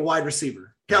longevity of a wide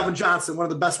receiver. Calvin Johnson, one of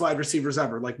the best wide receivers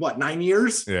ever. Like what, 9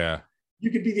 years? Yeah.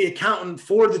 You could be the accountant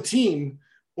for the team,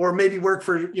 or maybe work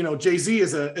for, Jay-Z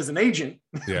as an agent.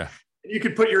 Yeah. You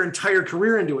could put your entire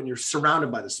career into it and you're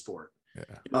surrounded by the sport.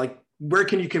 Yeah. Like, where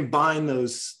can you combine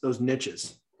those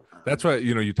niches? That's what,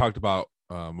 you talked about.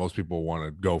 Most people want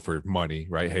to go for money,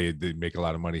 right? Hey, they make a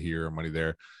lot of money here or money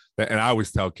there. And I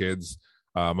always tell kids,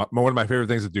 one of my favorite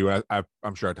things to do,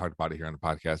 I'm sure I talked about it here on the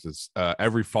podcast, is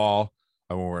every fall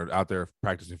when we're out there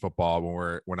practicing football,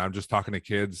 when I'm just talking to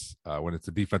kids, when it's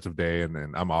a defensive day and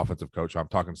I'm an offensive coach, I'm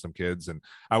talking to some kids, and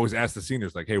I always ask the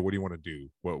seniors, like, hey, what do you want to do?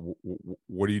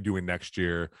 What are you doing next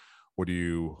year? What do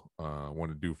you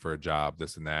want to do for a job?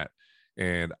 This and that.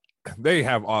 And they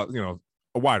have all,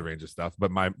 a wide range of stuff.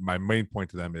 But my main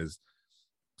point to them is,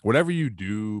 whatever you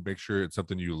do, make sure it's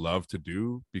something you love to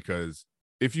do, because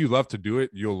if you love to do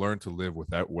it, you'll learn to live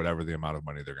without whatever the amount of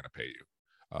money they're going to pay you.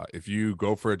 If you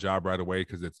go for a job right away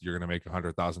because you're going to make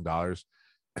 $100,000,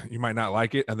 you might not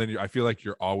like it, and then I feel like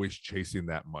you're always chasing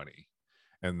that money,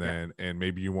 and then and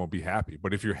maybe you won't be happy.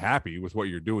 But if you're happy with what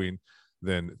you're doing,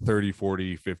 then 30,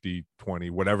 40, 50, 20,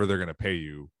 whatever they're going to pay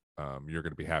you, you're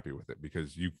going to be happy with it,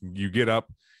 because you get up,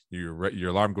 your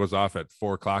alarm goes off at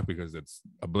 4:00 because it's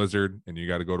a blizzard and you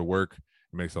got to go to work.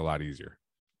 It makes it a lot easier.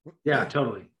 Yeah,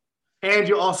 totally. And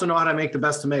you also know how to make the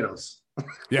best tomatoes.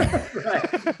 Yeah.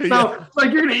 Right. So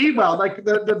like, you're going to eat well. Like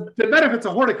the benefits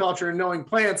of horticulture and knowing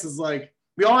plants is like,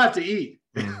 we all have to eat.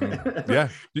 Mm-hmm. Yeah.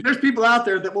 There's people out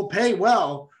there that will pay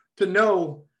well to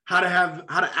know how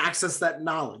to access that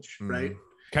knowledge. Right.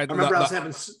 I remember I was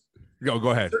having. Go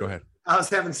ahead. I was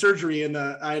having surgery and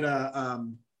I had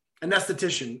an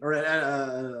anesthetician or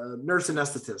a nurse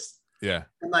anesthetist. Yeah.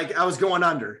 And like, I was going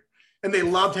under, and they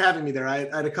loved having me there. I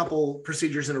had a couple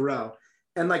procedures in a row.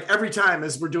 And like, every time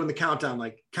as we're doing the countdown,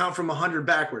 like, count from 100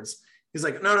 backwards. He's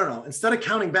like, no. Instead of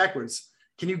counting backwards,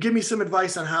 can you give me some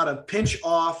advice on how to pinch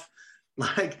off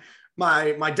like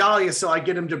my dahlia so I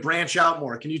get him to branch out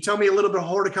more. Can you tell me a little bit of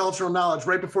horticultural knowledge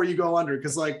right before you go under?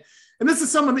 Because like, and this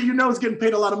is someone that you know is getting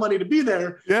paid a lot of money to be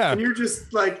there. Yeah. And you're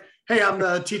just like, hey, I'm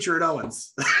the teacher at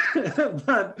Owens.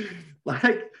 But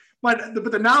like,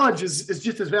 but the knowledge is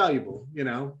just as valuable, you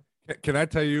know? Can I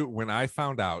tell you, when I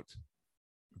found out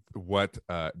what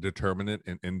determinate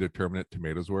and indeterminate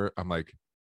tomatoes were, I'm like,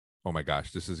 oh my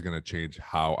gosh, this is going to change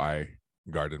how I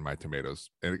garden my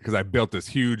tomatoes. And because I built this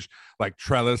huge like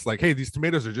trellis, like, hey, these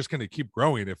tomatoes are just going to keep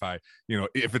growing. If I,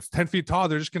 if it's 10 feet tall,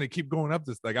 they're just going to keep going up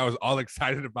this. Like, I was all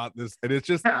excited about this, and it's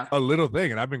just a little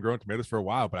thing. And I've been growing tomatoes for a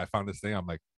while, but I found this thing. I'm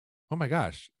like, oh my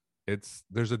gosh,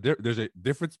 there's a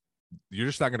difference. You're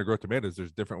just not going to grow tomatoes.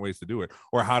 There's different ways to do it,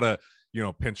 or how to,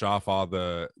 pinch off all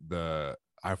the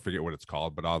I forget what it's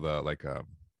called, but all the like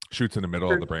shoots in the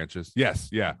middle of the branches. Yes.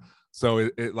 Yeah. So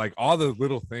it like all the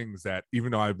little things that,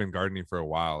 even though I've been gardening for a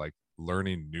while, like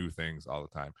learning new things all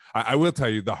the time. I will tell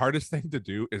you, the hardest thing to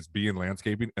do is be in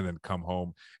landscaping and then come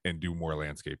home and do more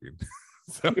landscaping.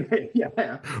 So,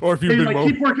 yeah. Or if you've been like,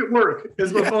 keep work at work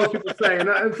is what most people say. And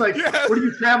it's like, Where do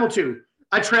you travel to?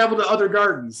 I travel to other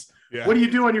gardens. Yeah. What do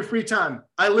you do on your free time?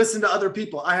 I listen to other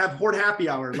people. I have Hort Happy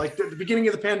Hour. Like at the beginning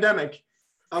of the pandemic,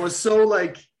 I was so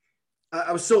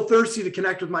thirsty to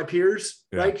connect with my peers,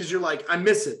 right? Because you're like, I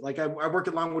miss it. Like I work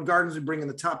at Longwood Gardens. We bring in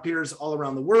the top peers all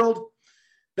around the world.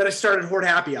 Then I started Hort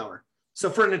Happy Hour. So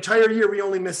for an entire year, we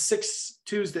only missed 6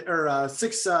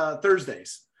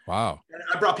 Thursdays. Wow. And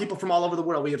I brought people from all over the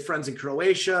world. We had friends in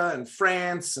Croatia and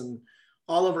France and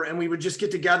all over. And we would just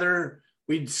get together.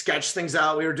 We'd sketch things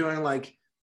out. We were doing like,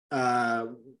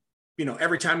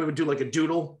 every time we would do like a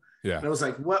doodle. Yeah. And I was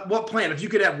like, what plant? If you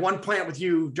could have one plant with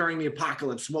you during the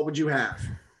apocalypse, what would you have?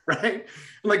 Right. And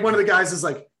like one of the guys is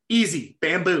like, easy,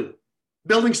 bamboo.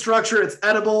 Building structure, it's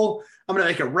edible. I'm going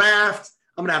to make a raft.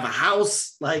 I'm going to have a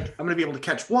house. Like, I'm going to be able to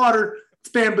catch water.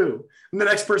 It's bamboo. And the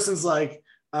next person's like,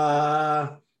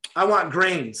 I want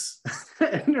grains.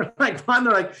 And you're like, fine.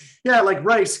 They're like, yeah, like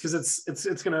rice, because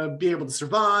it's going to be able to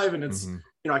survive, and it's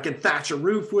I can thatch a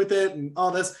roof with it and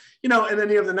all this, and then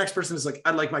you have the next person is like,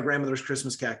 I'd like my grandmother's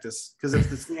Christmas cactus, because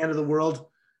if it's the end of the world,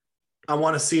 I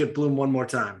want to see it bloom one more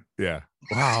time. Yeah.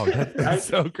 Wow. That's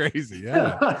so crazy.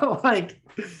 Yeah.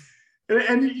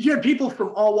 And you had people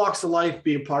from all walks of life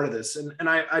be a part of this. And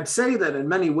I'd say that in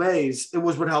many ways, it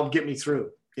was what helped get me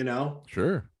through,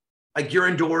 Sure. Like you're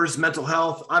indoors, mental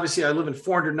health. Obviously, I live in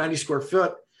 490 square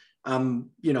foot. 12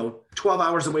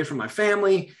 hours away from my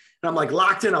family. And I'm like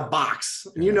locked in a box.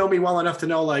 And you know me well enough to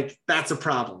know like that's a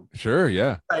problem. Sure.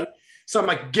 Yeah. Right. So I'm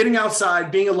like getting outside,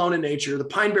 being alone in nature. The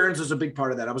Pine Barrens was a big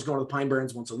part of that. I was going to the Pine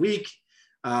Barrens once a week.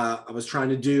 I was trying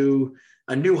to do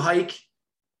a new hike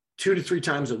 2 to 3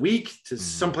 times a week to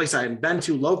someplace I hadn't been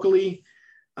to locally.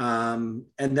 And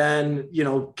then,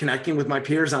 connecting with my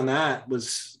peers on that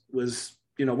was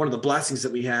one of the blessings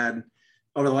that we had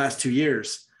over the last 2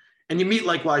 years. And you meet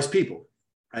likewise people,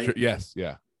 right? Sure. Yes.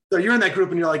 Yeah. So you're in that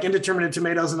group and you're like indeterminate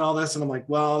tomatoes and all this. And I'm like,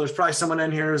 well, there's probably someone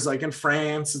in here who's like in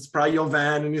France. It's probably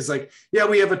Yovan. And he's like, yeah,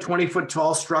 we have a 20-foot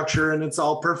tall structure and it's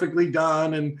all perfectly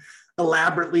done and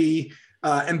elaborately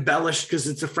embellished because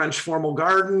it's a French formal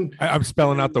garden. I'm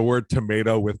spelling out the word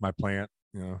tomato with my plant.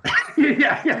 Yeah,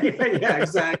 exactly.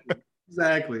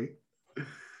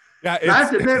 Yeah. I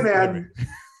have to admit, man,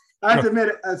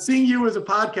 seeing you as a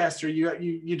podcaster,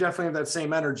 you definitely have that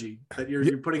same energy that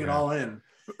you're putting it all in.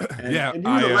 And you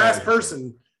were the last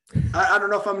person. I don't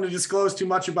know if I'm going to disclose too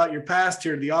much about your past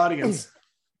here to the audience,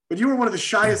 but you were one of the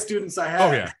shyest students I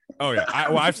had. Oh yeah.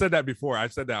 I've said that before.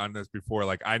 I've said that on this before.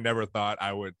 Like I never thought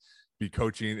I would be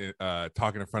coaching,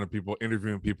 talking in front of people,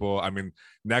 interviewing people. I mean,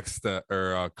 next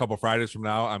or a couple Fridays from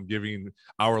now, I'm giving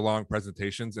hour-long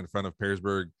presentations in front of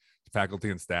Perrysburg faculty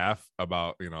and staff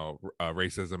about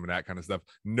racism and that kind of stuff.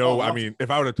 I mean, if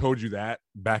I would have told you that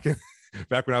back when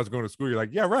I was going to school, you're like,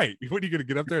 yeah, right. What are you going to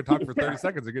get up there and talk for 30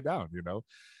 seconds and get down,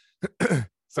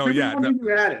 So yeah. You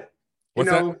had it. We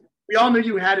all knew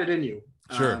you had it in you.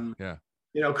 Sure. Yeah.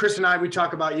 Chris and I, we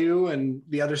talk about you and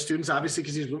the other students, obviously,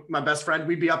 because he's my best friend.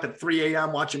 We'd be up at 3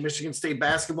 a.m. watching Michigan State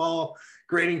basketball,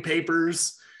 grading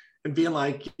papers, and being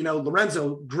like,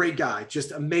 Lorenzo, great guy,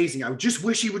 just amazing. I just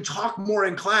wish he would talk more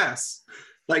in class.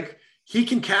 Like, he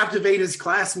can captivate his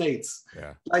classmates.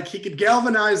 Yeah. Like he could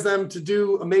galvanize them to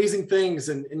do amazing things.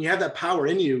 And you have that power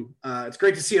in you. It's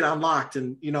great to see it unlocked.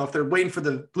 And, if they're waiting for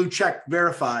the blue check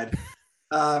verified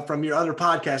from your other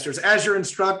podcasters, as your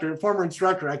former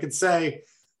instructor, I could say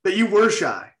that you were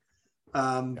shy.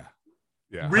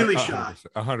 Yeah. Really shy.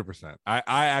 100%. I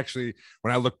actually,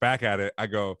 when I look back at it, I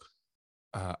go,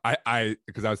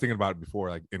 because I was thinking about it before,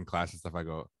 like in class and stuff, I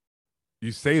go,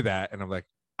 you say that. And I'm like,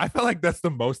 I felt like that's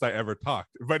the most I ever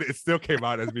talked, but it still came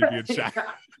out as me being shy.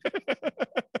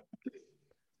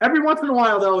 Every once in a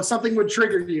while, though, something would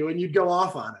trigger you and you'd go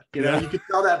off on it. You know, you could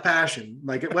tell that passion,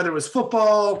 like whether it was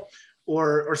football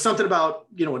or something about,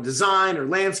 you know, design or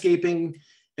landscaping.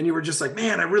 And you were just like,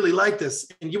 man, I really like this.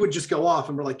 And you would just go off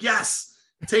and we're like, yes,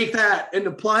 take that and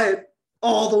apply it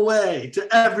all the way to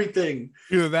everything.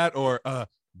 Either that or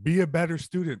be a better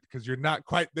student, because you're not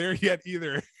quite there yet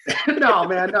either. No,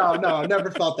 man, no,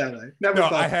 never felt that way.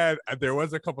 There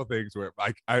was a couple things where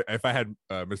if I had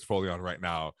Mr. Foley on right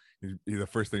now, the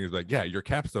first thing is like, yeah, your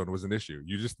capstone was an issue.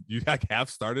 You like half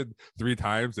started 3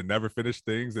 times and never finished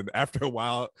things. And after a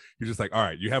while, you're just like, all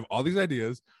right, you have all these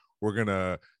ideas. We're going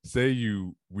to say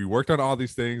we worked on all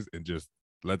these things and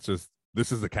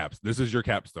this is your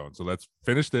capstone. So let's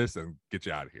finish this and get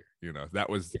you out of here. You know,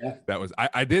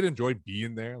 I did enjoy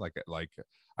being there. Like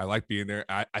I like being there.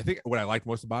 I think what I liked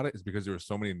most about it is because there were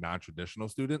so many non-traditional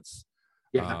students.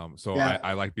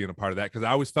 I like being a part of that, because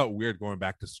I always felt weird going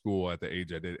back to school at the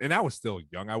age I did. And I was still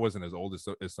young. I wasn't as old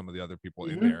as some of the other people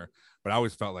in there, but I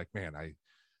always felt like, man,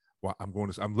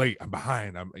 I'm late, I'm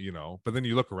behind, but then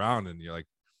you look around and you're like,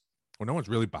 well, no one's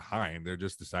really behind. They're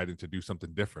just deciding to do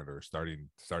something different or starting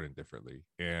differently.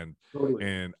 And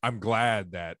I'm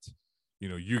glad that,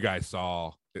 you guys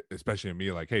saw, especially in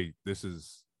me, like, hey, this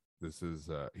is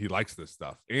he likes this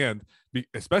stuff. And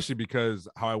especially because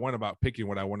how I went about picking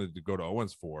what I wanted to go to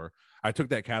Owens for, I took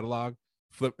that catalog,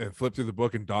 flipped through the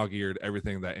book and dog-eared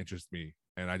everything that interests me.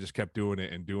 And I just kept doing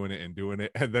it and doing it and doing it.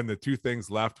 And then the 2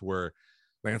 things left were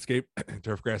landscape and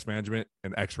turf grass management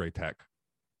and x-ray tech.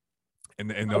 And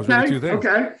those were the 2 things.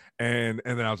 Okay. And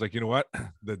then I was like, you know what?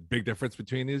 The big difference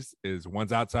between these is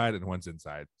one's outside and one's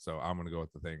inside. So I'm going to go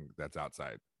with the thing that's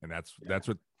outside. And that's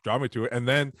what drew me to it. And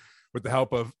then with the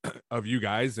help of you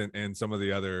guys and some of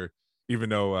the other, even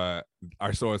though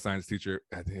our soil science teacher,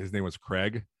 his name was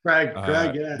Craig. Craig,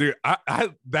 yeah. Dude,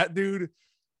 that dude,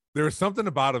 there was something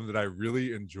about him that I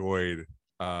really enjoyed.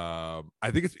 I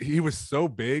think he was so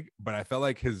big, but I felt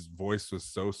like his voice was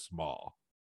so small.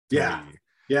 Yeah. Me.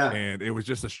 Yeah. And it was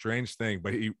just a strange thing,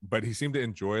 but he seemed to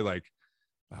enjoy, like,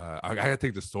 I gotta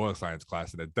take the soil science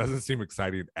class and it doesn't seem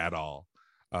exciting at all.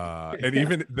 And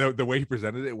even the way he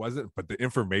presented it wasn't, but the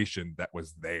information that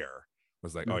was there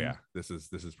was like, oh yeah, this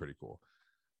is pretty cool.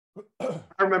 I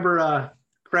remember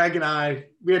Craig and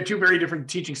we had 2 very different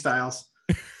teaching styles.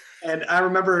 And I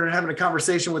remember having a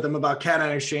conversation with him about cation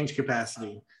exchange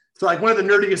capacity. So like one of the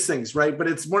nerdiest things, right? But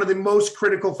it's one of the most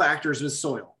critical factors with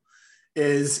soil.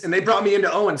 And they brought me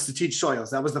into Owens to teach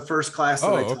soils. That was the first class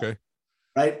that I taught. Okay.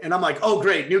 Right. And I'm like, oh,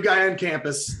 great. New guy on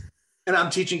campus. And I'm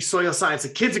teaching soil science. The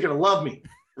kids are going to love me.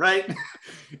 Right.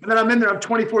 And then I'm in there. I'm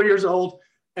 24 years old.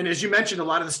 And as you mentioned, a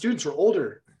lot of the students were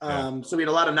older. So we had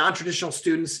a lot of non-traditional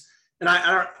students. And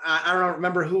I don't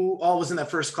remember who all was in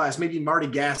that first class. Maybe Marty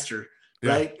Gaster.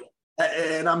 Right.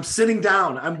 And I'm sitting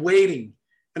down. I'm waiting.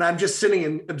 And I'm just sitting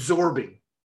and absorbing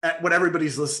at what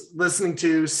everybody's listening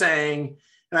to, saying.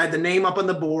 And I had the name up on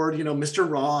the board, Mr.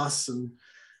 Ross and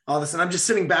all this. And I'm just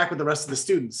sitting back with the rest of the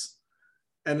students.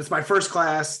 And it's my first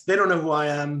class. They don't know who I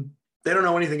am. They don't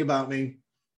know anything about me.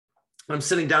 I'm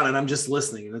sitting down and I'm just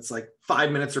listening. And it's like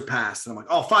 5 minutes are past. And I'm like,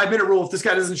 5-minute rule. If this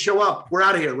guy doesn't show up, we're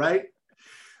out of here, right?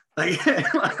 Like,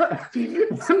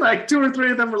 like 2 or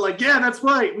 3 of them were like, yeah, that's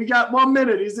right. We got 1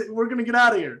 minute. We're going to get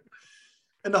out of here.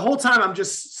 And the whole time I'm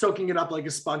just soaking it up like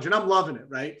a sponge, and I'm loving it,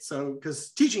 right? So,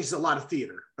 because teaching is a lot of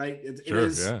theater, right? It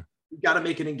is. Yeah. You got to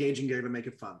make it engaging, you got to make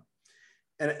it fun.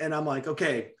 And I'm like,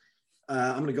 okay,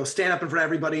 I'm going to go stand up in front of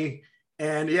everybody.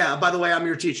 And yeah, by the way, I'm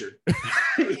your teacher.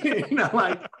 I've been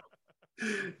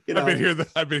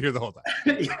here the whole time.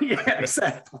 Yeah,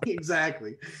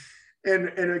 exactly. And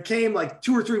it came like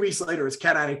 2 or 3 weeks later, it's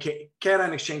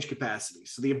cation exchange capacity.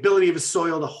 So the ability of a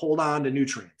soil to hold on to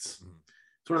nutrients. Mm-hmm.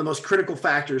 It's one of the most critical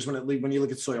factors when you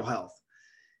look at soil health.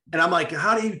 And I'm like,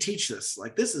 how do you teach this?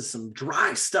 Like, this is some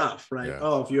dry stuff, right? Yeah.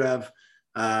 Oh, if you have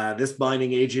this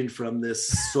binding agent from this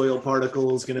soil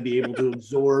particle is going to be able to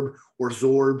absorb or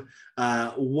zorb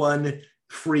 1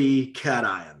 free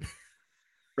cation,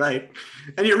 right?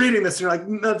 And you're reading this and you're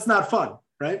like, that's not fun,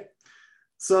 right?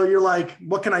 So you're like,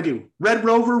 what can I do? Red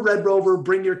Rover,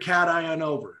 bring your cation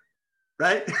over.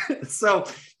 Right. So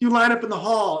you line up in the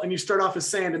hall and you start off with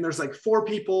sand, and there's like 4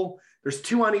 people. There's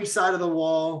 2 on each side of the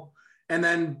wall. And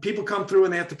then people come through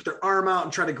and they have to put their arm out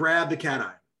and try to grab the cation,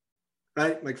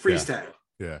 right? Like freeze tag.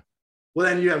 Yeah. Well,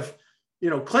 then you have,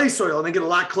 clay soil, and they get a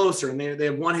lot closer, and they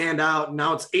have 1 hand out. And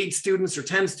now it's 8 students or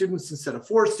 10 students instead of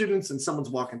 4 students. And someone's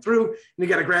walking through and you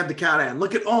got to grab the cation.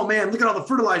 Look at all the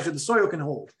fertilizer the soil can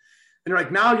hold. And you're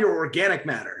like, now you're organic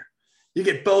matter. You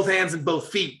get both hands and both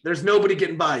feet. There's nobody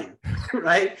getting by you,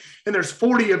 right? And there's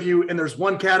 40 of you, and there's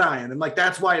one cation, and like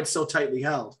that's why it's so tightly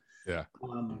held. Yeah.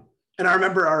 And I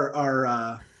remember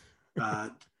our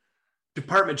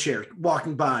department chair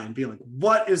walking by and being like,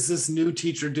 "What is this new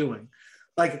teacher doing?"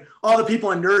 Like all the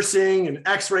people in nursing and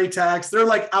X-ray techs, they're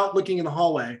like out looking in the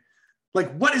hallway,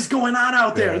 like, "What is going on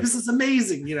out there? This is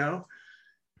amazing," you know.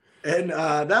 And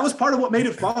that was part of what made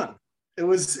it fun. It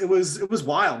was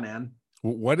wild, man.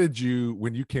 What did you,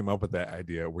 when you came up with that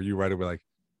idea, were you right away like,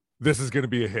 this is going to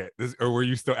be a hit? Or were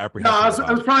you still apprehensive? No,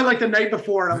 I was probably like the night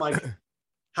before, and I'm like,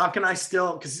 how can I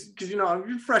still, because you know,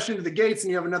 you're fresh into the gates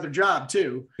and you have another job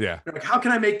too. Yeah. You're like, how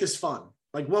can I make this fun?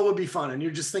 Like, what would be fun? And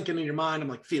you're just thinking in your mind, I'm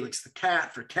like, Felix the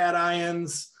cat for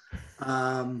cations.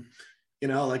 You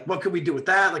know, like, what could we do with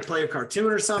that? Like play a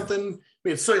cartoon or something.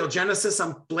 We had soil genesis.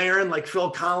 I'm blaring like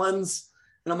Phil Collins.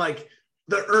 And I'm like,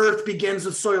 the earth begins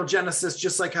with soil genesis,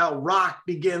 just like how rock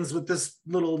begins with this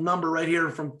little number right here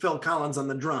from Phil Collins on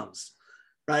the drums,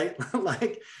 right?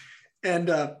 Like, and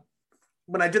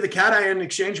when I did the cation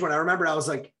exchange one, I remember I was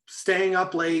like staying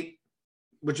up late,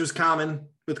 which was common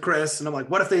with Chris. And I'm like,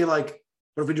 what if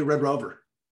we do Red Rover?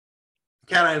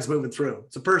 Cation's moving through.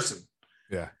 It's a person.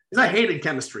 Yeah. Because I hated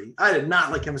chemistry. I did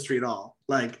not like chemistry at all.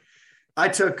 Like I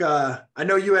took, I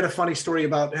know you had a funny story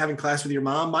about having class with your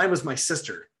mom. Mine was my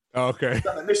sister. Oh, okay.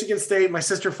 So at Michigan State, my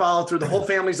sister followed through. The whole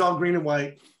family's all green and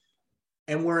white.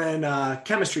 And we're in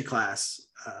chemistry class.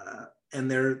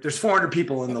 And there's 400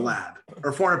 people in the lab,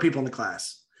 or 400 people in the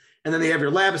class. And then they have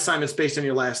your lab assignments based on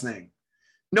your last name.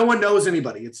 No one knows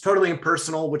anybody. It's totally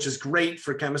impersonal, which is great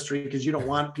for chemistry because you don't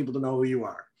want people to know who you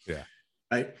are. Yeah.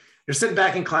 Right. You're sitting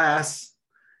back in class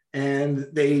and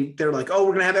they're like, oh,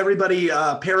 we're going to have everybody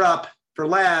pair up for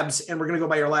labs and we're going to go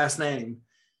by your last name.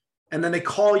 And then they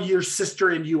call your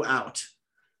sister and you out.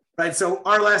 Right. So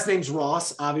our last name's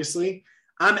Ross, obviously.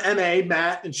 I'm M.A.,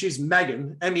 Matt, and she's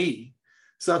Megan, M.E.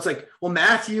 So it's like, well,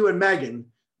 Matthew and Megan,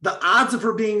 the odds of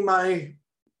her being my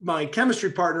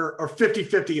chemistry partner are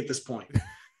 50-50 at this point.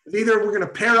 Either we're going to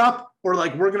pair up or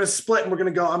like we're going to split and I'm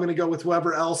going to go with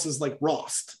whoever else is like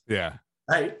Ross. Yeah.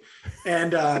 Right.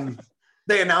 And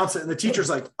they announce it and the teacher's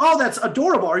like, oh, that's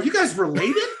adorable. Are you guys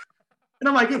related? And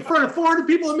I'm like, in front of 400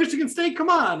 people at Michigan State, come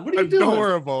on. What are you doing?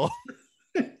 Adorable.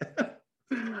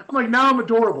 I'm like, now I'm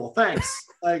adorable. Thanks.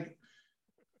 Like,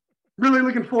 really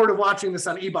looking forward to watching this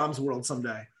on E-Bombs World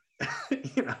someday.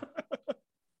 You know.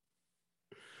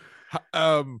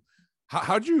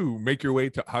 How'd you make your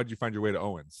way to? How'd you find your way to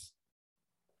Owens?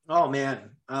 Oh man,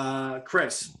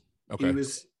 Chris. Okay.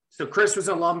 Chris was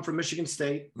an alum from Michigan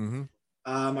State. Mm-hmm.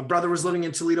 My brother was living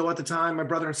in Toledo at the time. My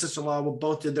brother and sister-in-law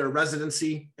both did their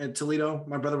residency in Toledo.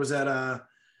 My brother was at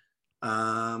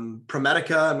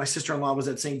ProMedica, and my sister-in-law was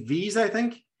at St. V's, I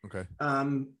think. Okay.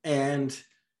 And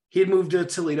he had moved to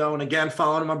Toledo, and again,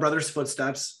 following in my brother's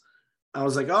footsteps. I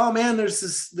was like, oh man,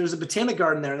 there's a botanic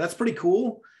garden there. That's pretty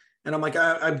cool. And I'm like,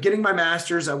 I'm getting my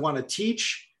master's. I want to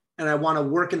teach and I want to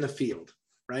work in the field.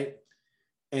 Right.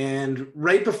 And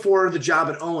right before the job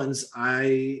at Owens,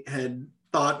 I had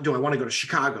thought, do I want to go to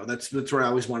Chicago? That's where I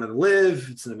always wanted to live.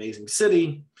 It's an amazing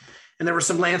city. And there were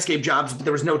some landscape jobs, but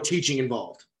there was no teaching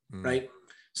involved. Right.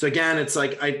 So again, it's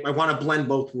like, I want to blend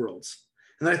both worlds.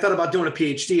 And then I thought about doing a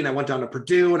PhD and I went down to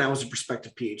Purdue and I was a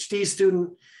prospective PhD student.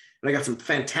 And I got some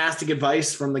fantastic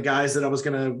advice from the guys that I was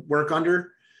going to work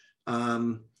under.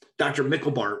 Dr.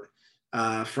 Mickelbart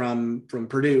from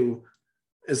Purdue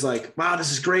is like, wow,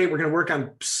 this is great. We're going to work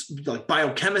on like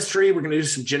biochemistry. We're going to do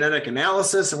some genetic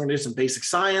analysis and we're going to do some basic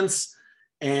science.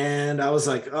 And I was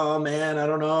like, oh man, I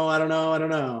don't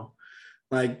know.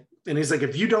 Like, and he's like,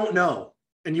 if you don't know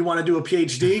and you want to do a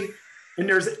PhD and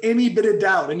there's any bit of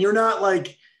doubt and you're not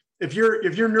like, if your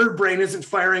nerd brain isn't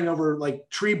firing over like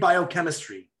tree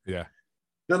biochemistry, yeah,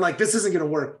 then like, this isn't going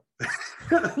to work.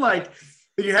 Like,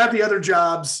 you have the other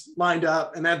jobs lined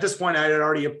up. And at this point I had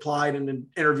already applied and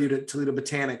interviewed at Toledo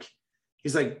Botanic.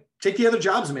 He's like, take the other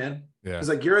jobs, man. Yeah. He's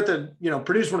like, you're at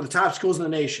Purdue's one of the top schools in the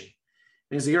nation.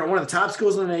 And he's like, you're at one of the top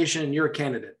schools in the nation and you're a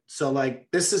candidate. So like,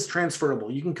 this is transferable.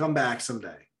 You can come back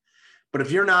someday. But if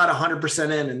you're not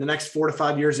 100% in the next 4 to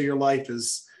 5 years of your life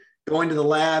is going to the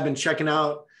lab and checking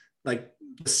out like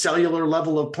the cellular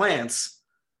level of plants,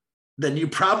 then you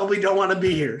probably don't want to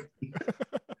be here.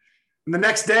 And the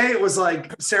next day it was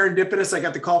like serendipitous. I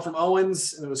got the call from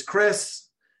Owens and it was Chris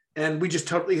and we just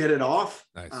totally hit it off.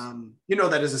 Nice. You know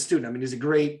that as a student, I mean, he's a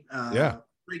great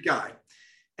guy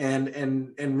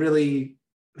and really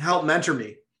helped mentor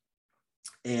me.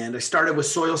 And I started with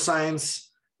soil science,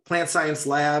 plant science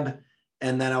lab.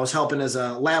 And then I was helping as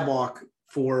a lab walk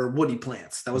for woody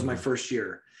plants. That was my first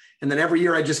year. And then every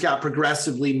year I just got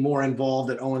progressively more involved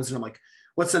at Owens. And I'm like,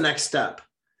 what's the next step?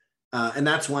 And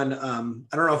that's when, I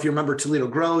don't know if you remember Toledo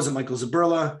Grows and Michael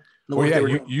Zaburla. Oh yeah,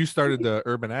 you started the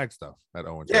urban ag stuff at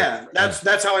Owens. Yeah, right?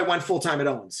 That's how I went full-time at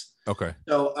Owens. Okay.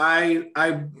 So I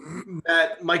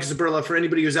met Mike Zaburla, for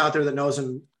anybody who's out there that knows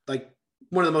him, like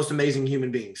one of the most amazing human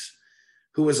beings,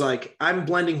 who was like, I'm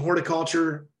blending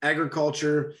horticulture,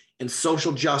 agriculture, and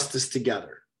social justice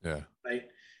together. Yeah. Right.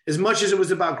 As much as it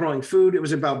was about growing food, it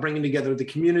was about bringing together the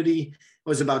community. It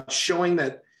was about showing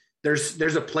that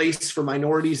there's a place for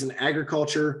minorities in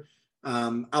agriculture,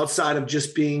 outside of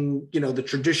just being, the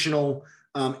traditional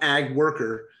ag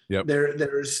worker. Yep.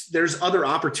 There's other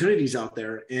opportunities out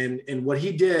there, and what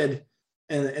he did,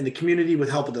 and the community with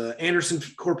help of the Anderson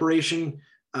Corporation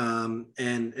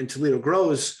and Toledo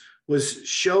Grows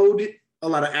showed a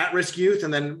lot of at-risk youth,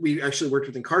 and then we actually worked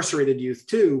with incarcerated youth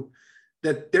too,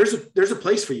 that there's a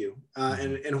place for you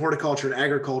in horticulture and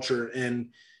agriculture.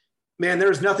 And man,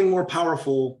 there's nothing more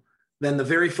powerful than the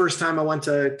very first time I went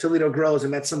to Toledo Grows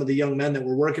and met some of the young men that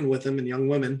were working with him and young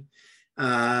women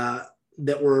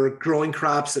that were growing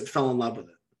crops that fell in love with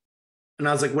it. And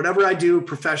I was like, whatever I do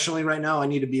professionally right now, I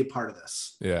need to be a part of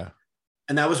this. Yeah.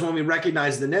 And that was when we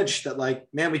recognized the niche that, like,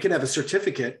 man, we could have a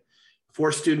certificate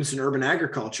for students in urban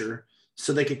agriculture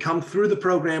so they could come through the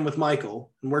program with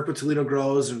Michael and work with Toledo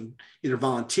Grows and either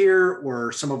volunteer,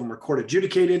 or some of them are court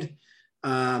adjudicated.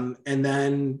 And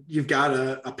then you've got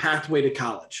a pathway to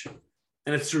college.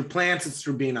 And it's through plants, it's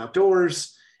through being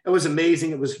outdoors. It was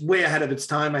amazing. It was way ahead of its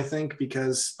time, I think,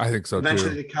 because I think so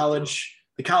eventually too.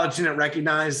 the college didn't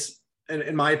recognize,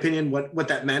 in my opinion, what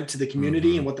that meant to the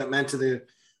community and what that meant to the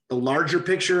larger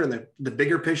picture and the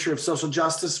bigger picture of social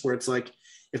justice, where it's like,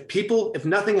 if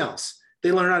nothing else,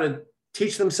 they learn how to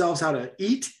teach themselves how to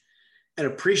eat and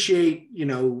appreciate,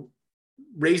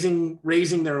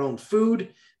 raising their own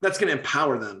food, that's going to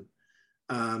empower them.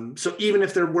 So even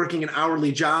if they're working an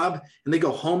hourly job and they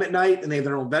go home at night and they have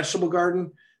their own vegetable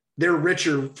garden, they're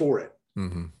richer for it,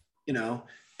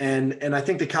 and I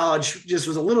think the college just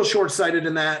was a little short-sighted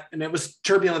in that, and it was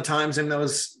turbulent times, and there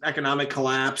was economic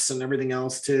collapse and everything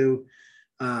else too.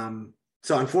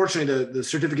 So unfortunately the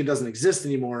certificate doesn't exist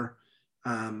anymore.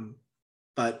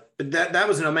 But that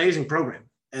was an amazing program.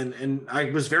 And I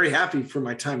was very happy for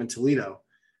my time in Toledo.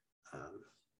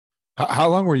 How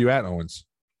long were you at Owens?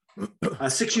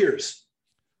 6 years.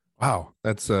 Wow.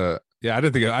 That's I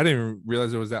didn't even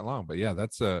realize it was that long, but yeah,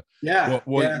 that's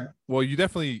well, you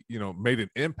definitely, made an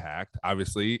impact,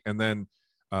 obviously. And then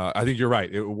I think you're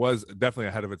right. It was definitely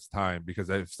ahead of its time, because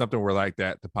if something were like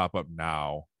that to pop up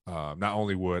now, not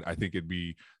only would I think it'd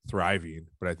be thriving,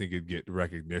 but I think it'd get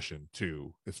recognition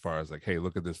too, as far as like, hey,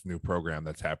 look at this new program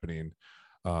that's happening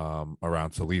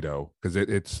around Toledo. Because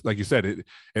it's like you said,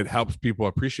 it helps people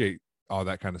appreciate all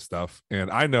that kind of stuff.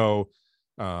 And I know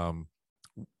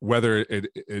whether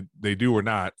they do or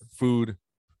not, food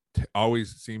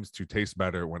always seems to taste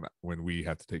better when we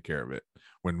have to take care of it,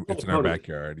 when it's in our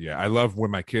backyard. Yeah, I love when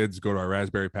my kids go to our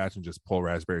raspberry patch and just pull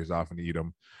raspberries off and eat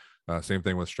them. Same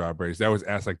thing with strawberries. They always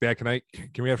ask, like, Dad, can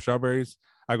we have strawberries?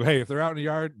 I go, hey, if they're out in the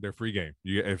yard, they're free game.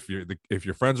 If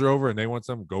your friends are over and they want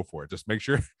some, go for it. Just make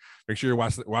sure you're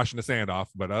washing the sand off.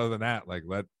 But other than that, like,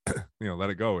 let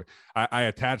it go. I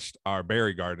attached our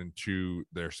berry garden to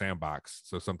their sandbox,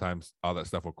 so sometimes all that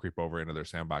stuff will creep over into their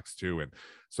sandbox too. And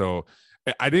so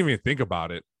I didn't even think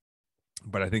about it,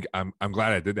 but I think I'm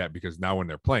glad I did that, because now when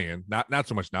they're playing, not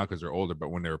so much now because they're older, but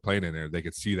when they were playing in there, they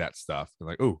could see that stuff. They're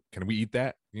like, oh, can we eat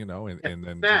that? And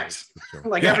then snacks,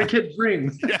 every kid's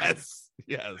dream.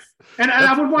 Yes. And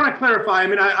I would want to clarify. I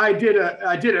mean, I did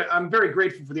it. I'm very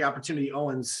grateful for the opportunity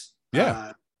Owens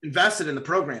invested in the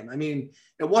program. I mean,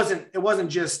 it wasn't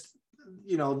just,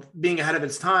 being ahead of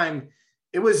its time.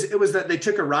 It was that they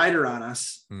took a rider on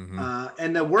us,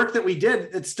 and the work that we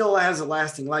did, it still has a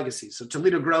lasting legacy. So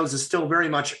Toledo Grows is still very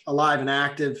much alive and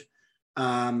active,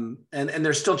 and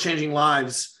they're still changing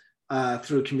lives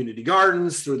through community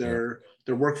gardens, through their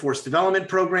workforce development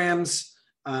programs.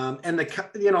 And in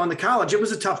the college, it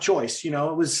was a tough choice. It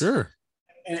was sure.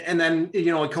 And then,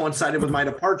 it coincided with my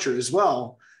departure as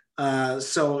well.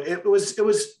 So it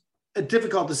was a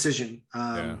difficult decision.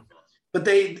 But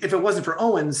if it wasn't for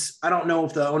Owens, I don't know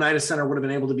if the Oneida Center would have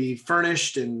been able to be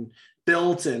furnished and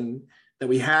built, and that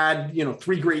we had,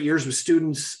 3 great years with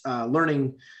students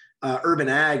learning urban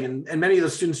ag, and many of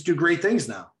those students do great things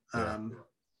now.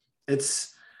 It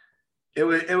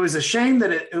was a shame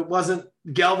that it wasn't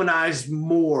galvanized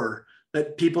more,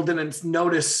 that people didn't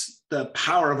notice the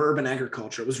power of urban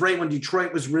agriculture. It was right when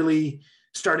Detroit was really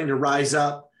starting to rise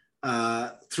up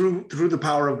through the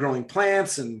power of growing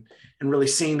plants and really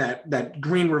seeing that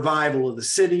green revival of the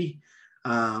city.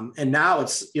 And now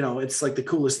it's, you know, it's like the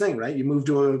coolest thing, right? You move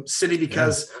to a city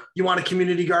because you want a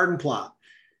community garden plot,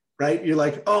 right? You're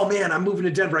like, oh man, I'm moving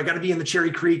to Denver. I got to be in the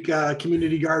Cherry Creek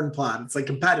community garden plot. It's like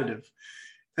competitive.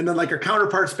 And then like our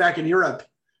counterparts back in Europe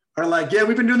are like, yeah,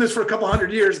 we've been doing this for a couple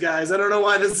hundred years, guys. I don't know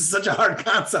why this is such a hard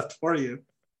concept for you.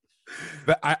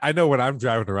 But I know when I'm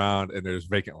driving around and there's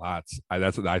vacant lots,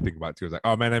 that's what I think about too. It's like,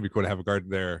 oh man, that'd be cool to have a garden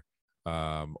there.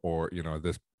 Or, you know,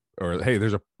 this, or, hey,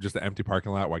 there's just an empty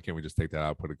parking lot. Why can't we just take that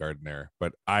out, put a garden there?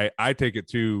 But I take it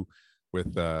too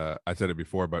with, I said it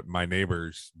before, but my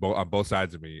neighbors on both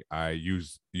sides of me, I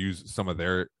use some of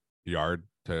their yard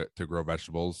to grow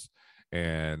vegetables.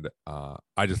 And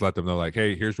I just let them know, like,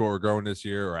 hey, here's what we're growing this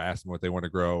year, or ask them what they want to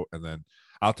grow. And then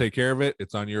I'll take care of it.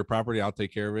 It's on your property. I'll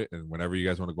take care of it. And whenever you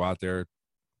guys want to go out there,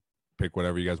 pick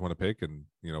whatever you guys want to pick. And,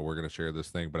 you know, we're going to share this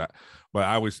thing. But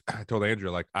I told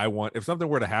Andrea, like, if something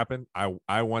were to happen,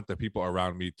 I want the people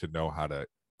around me to know how to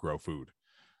grow food.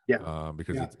 Yeah.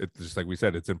 Because it's just like we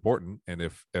said, it's important. And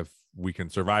if we can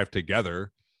survive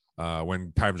together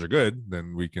when times are good,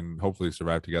 then we can hopefully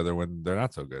survive together when they're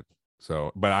not so good.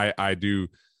 So, but I do,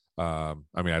 I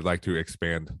mean, I'd like to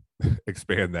expand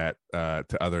that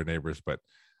to other neighbors, but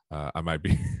I might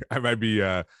be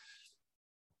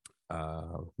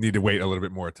need to wait a little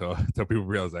bit more till people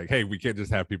realize, like, hey, we can't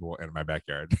just have people in my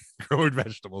backyard growing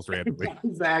vegetables randomly.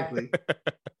 Exactly.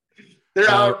 They're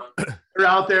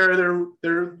out there.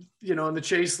 They're, you know, in the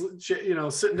chase, you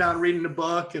know, sitting down reading a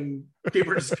book, and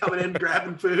people are just coming in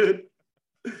grabbing food.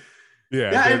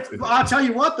 Yeah. I'll tell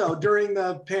you what, though, during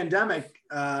the pandemic,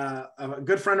 a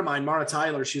good friend of mine, Mara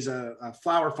Tyler, she's a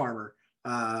flower farmer,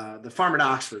 the farm at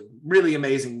Oxford, really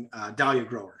amazing dahlia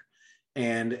grower.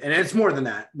 And it's more than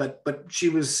that, but she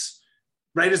was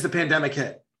right as the pandemic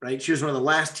hit, right? She was one of the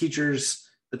last teachers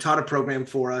that taught a program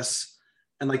for us.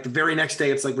 And like the very next day,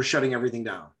 it's like, we're shutting everything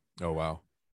down. Oh, wow.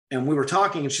 And we were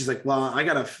talking, and she's like, well, I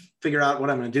got to figure out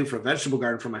what I'm going to do for a vegetable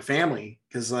garden for my family.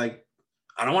 Cause like,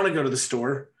 I don't want to go to the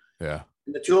store. Yeah.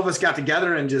 And the two of us got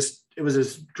together, and it was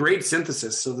this great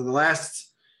synthesis. So the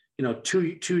last, you know,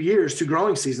 two years, 2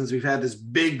 growing seasons, we've had this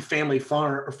big family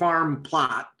farm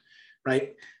plot,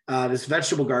 right? This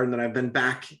vegetable garden that I've been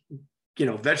back, you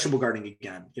know, vegetable gardening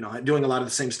again, you know, doing a lot of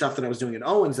the same stuff that I was doing at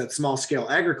Owens, that small scale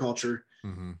agriculture.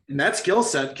 Mm-hmm. And that skill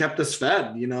set kept us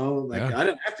fed, you know, like I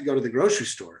didn't have to go to the grocery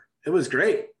store. It was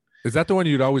great. Is that the one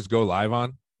you'd always go live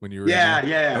on when you were?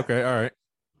 Yeah. Okay. All right.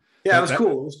 Yeah. It was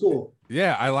cool. It was cool.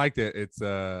 Yeah. I liked it. It's,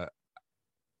 I'd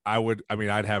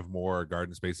have more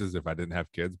garden spaces if I didn't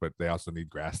have kids, but they also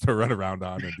need grass to run around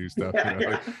on and do stuff. You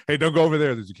know? Like, hey, don't go over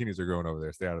there. The zucchinis are growing over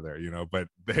there. Stay out of there, you know, but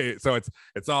so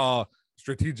it's all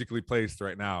strategically placed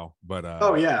right now, but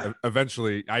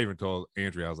eventually I even told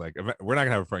Andrea, I was like, we're not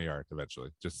gonna have a front yard eventually,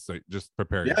 just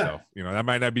prepare yourself, you know. That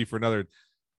might not be for another,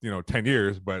 you know, 10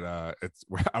 years, but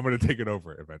I'm gonna take it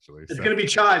over eventually. It's gonna be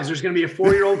chives. There's gonna be a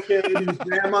 4-year-old kid whose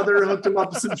grandmother hooked him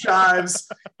up with some chives.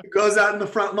 He goes out in the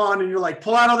front lawn, and you're like,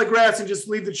 pull out all the grass and just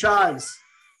leave the chives.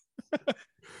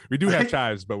 We do have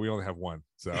chives, but we only have one,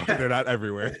 so they're not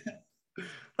everywhere.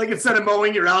 Like, instead of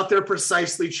mowing, you're out there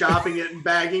precisely chopping it and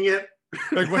bagging it.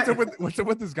 Like, what's up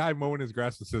with this guy mowing his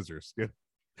grass with scissors? Get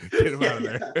him out of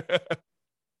there.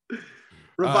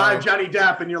 Revive Johnny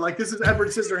Depp, and you're like, this is Edward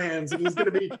Scissorhands, and he's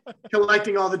going to be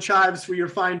collecting all the chives for your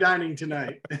fine dining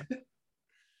tonight.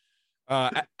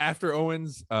 After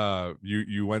Owens,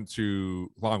 you went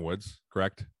to Longwoods,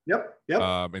 correct? Yep.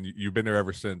 And you've been there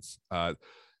ever since.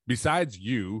 Besides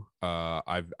you,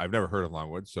 I've never heard of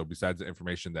Longwoods. So besides the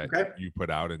information that you put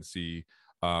out and see,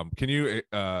 can you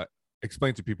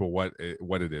explain to people what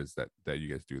it is that you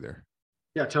guys do there?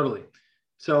 Yeah, totally.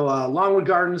 So Longwood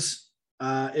Gardens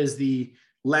is the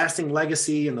lasting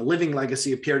legacy and the living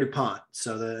legacy of Pierre DuPont.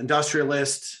 So the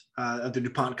industrialist of the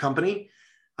DuPont company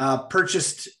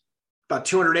purchased about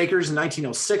 200 acres in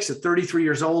 1906 at 33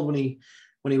 years old when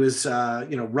he was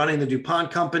running the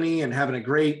DuPont company and having a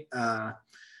great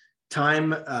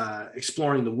time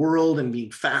exploring the world and being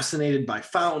fascinated by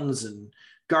fountains and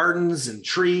gardens and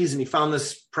trees. And he found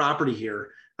this property here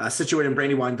situated in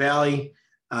Brandywine Valley,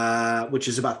 which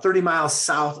is about 30 miles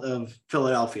south of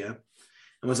Philadelphia,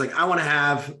 and was like, I want to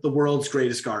have the world's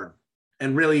greatest garden.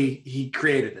 And really, he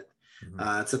created it.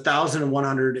 Mm-hmm. It's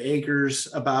 1,100 acres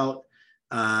about.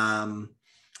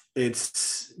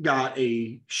 It's got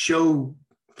a show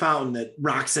fountain that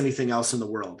rocks anything else in the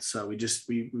world. So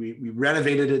we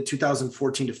renovated it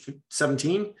 2014 to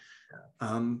 17. It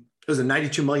was a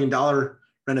 $92 million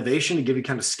renovation to give you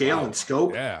kind of scale and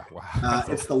scope. Yeah. Wow.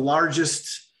 It's the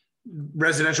largest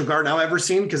residential garden I've ever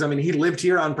seen, because he lived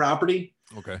here on property.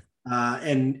 Okay.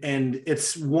 And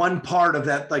it's one part of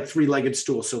that, like, 3-legged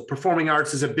stool. So performing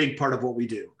arts is a big part of what we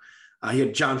do. He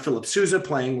had John Philip Sousa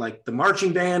playing like the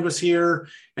marching band was here,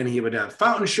 and he would have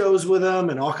fountain shows with him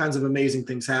and all kinds of amazing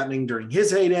things happening during his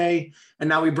heyday. And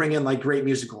now we bring in like great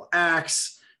musical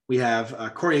acts. We have a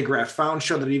choreographed fountain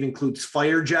show that even includes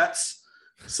fire jets.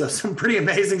 So some pretty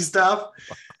amazing stuff.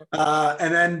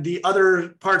 And then the other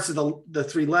parts of the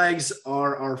three legs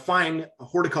are fine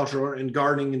horticulture and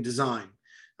gardening and design.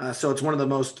 So it's one of the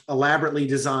most elaborately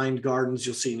designed gardens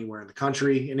you'll see anywhere in the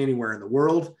country and anywhere in the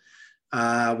world.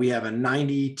 We have a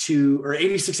 92 or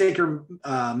 86 acre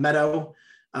meadow,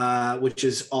 which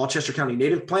is all Chester County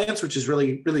native plants, which is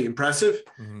really, really impressive.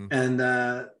 Mm-hmm. And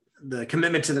the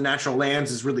commitment to the natural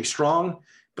lands is really strong.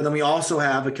 But then we also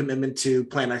have a commitment to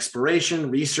plant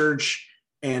exploration, research,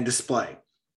 and display.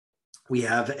 We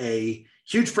have a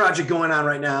huge project going on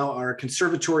right now. Our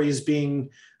conservatory is being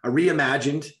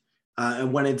reimagined.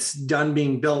 And when it's done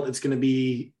being built, it's going to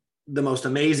be the most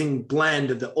amazing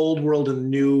blend of the old world and the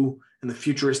new and the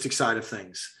futuristic side of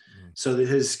things. Mm-hmm. So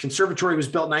his conservatory was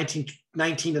built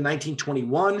 1919 to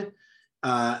 1921.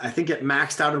 I think it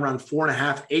maxed out around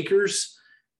 4.5 acres,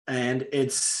 and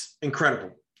it's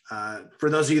incredible. For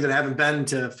those of you that haven't been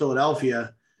to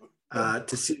Philadelphia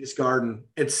to see this garden,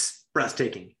 it's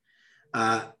breathtaking.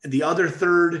 The other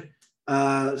third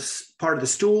part of the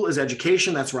stool is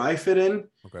education. That's where I fit in.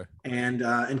 Okay. And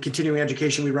in continuing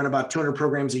education, we run about 200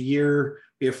 programs a year.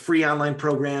 We have free online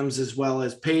programs as well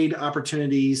as paid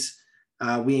opportunities.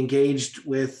 We engaged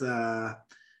with,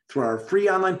 through our free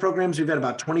online programs, we've had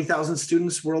about 20,000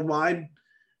 students worldwide.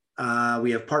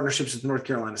 We have partnerships with North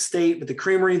Carolina State, with the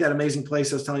Creamery, that amazing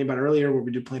place I was telling you about earlier, where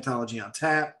we do Plantology on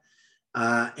Tap.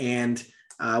 And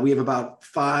we have about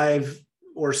 5,000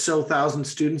 or so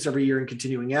students every year in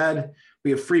continuing ed.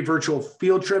 We have free virtual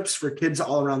field trips for kids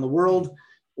all around the world.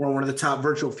 We're one of the top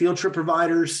virtual field trip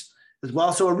providers as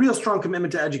well. So a real strong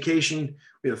commitment to education.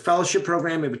 We have a fellowship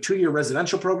program. We have a 2-year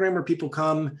residential program where people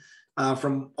come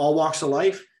from all walks of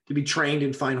life to be trained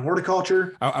in fine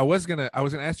horticulture. I was gonna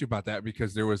ask you about that,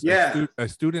 because there was a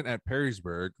student at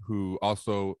Perrysburg who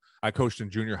also, I coached in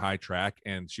junior high track,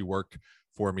 and she worked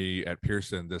for me at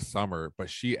Pearson this summer. But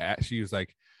she was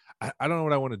like, I don't know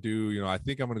what I want to do. You know, I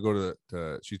think I'm going to go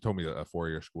to she told me a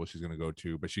 4-year school she's going to go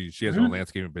to, but she has her own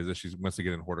landscaping business. She wants to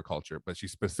get in horticulture, but she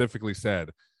specifically said,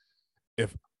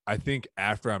 if I think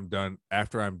after I'm done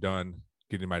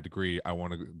getting my degree, I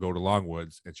want to go to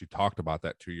Longwoods. And she talked about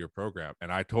that 2-year program.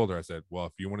 And I told her, I said, well,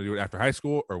 if you want to do it after high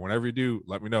school or whenever you do,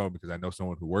 let me know, because I know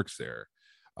someone who works there.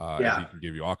 And he can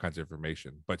give you all kinds of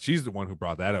information. But she's the one who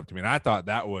brought that up to me. And I thought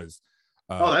that was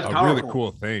that's a powerful. really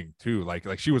cool thing too.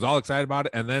 Like she was all excited about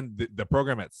it. And then the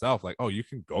program itself, like, oh, you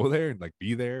can go there and like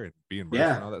be there and be immersed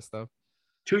and all that stuff.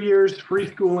 2 years, free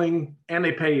schooling, and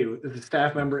they pay you as a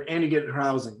staff member, and you get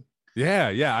housing. Yeah.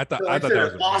 I thought that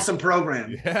was an awesome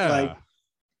program. Yeah.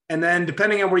 And then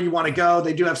depending on where you want to go,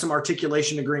 they do have some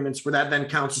articulation agreements where that then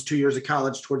counts as 2 years of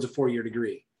college towards a 4-year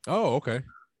degree. Oh, okay.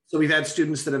 So we've had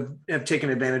students that have taken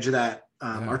advantage of that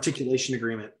articulation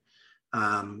agreement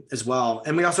as well.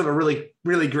 And we also have a really,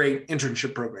 really great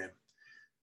internship program.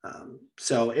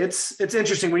 So it's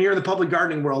interesting when you're in the public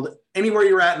gardening world, anywhere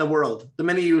you're at in the world, the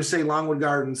minute you say Longwood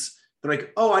Gardens, they're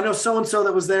like, oh, I know so-and-so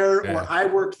that was there, or I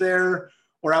worked there,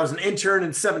 or I was an intern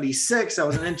in 76, I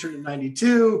was an intern in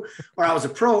 92, or I was a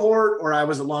pro-hort, or I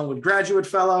was a Longwood graduate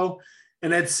fellow.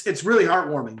 And it's really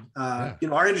heartwarming. You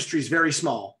know, our industry is very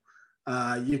small.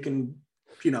 You can,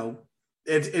 you know,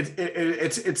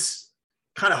 it's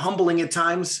kind of humbling at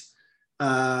times,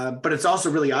 but it's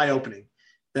also really eye-opening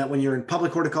that when you're in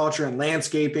public horticulture and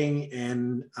landscaping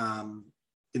and,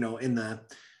 you know,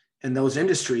 in those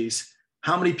industries,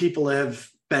 how many people have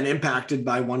been impacted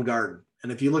by one garden.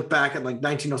 And if you look back at like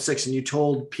 1906 and you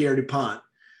told Pierre DuPont,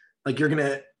 like you're going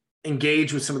to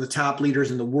engage with some of the top leaders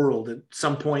in the world at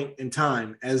some point in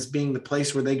time as being the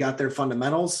place where they got their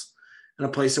fundamentals and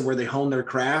a place where they honed their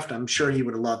craft, I'm sure he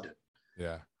would have loved it.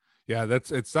 Yeah. Yeah.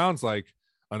 it sounds like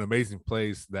an amazing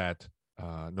place that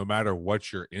no matter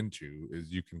what you're into, is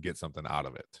you can get something out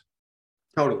of it.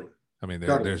 Totally. I mean,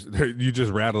 you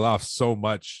just rattle off so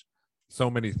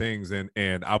many things,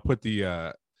 and I'll put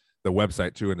the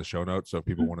website too in the show notes, so if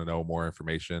people want to know more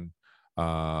information.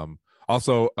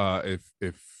 Also,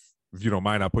 if you don't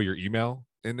mind, I'll put your email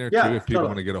in there too, if people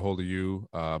want to get a hold of you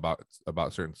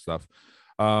about certain stuff.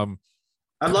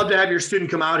 I'd love to have your student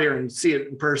come out here and see it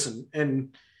in person,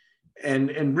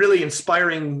 and really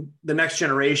inspiring the next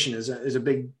generation is a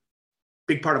big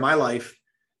part of my life.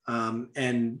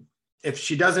 And if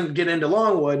she doesn't get into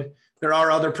Longwood, there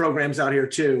are other programs out here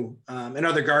too, and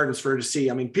other gardens for her to see.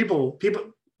 I mean, people,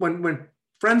 when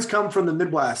friends come from the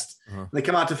Midwest, and they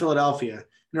come out to Philadelphia, and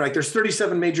they're like, there's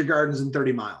 37 major gardens in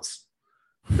 30 miles.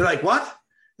 They're like, what?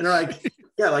 And they're like,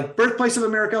 yeah, like birthplace of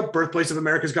America, birthplace of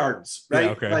America's gardens, right?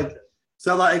 Yeah, okay. Like,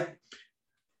 so like,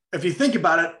 if you think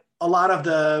about it, a lot of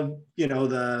the, you know,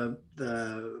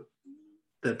 the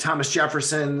Thomas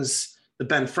Jeffersons, the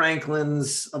Ben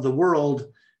Franklins of the world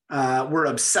were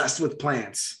obsessed with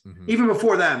plants. Even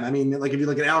before them. I mean, like if you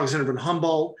look at Alexander von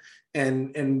Humboldt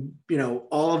and you know,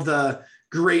 all of the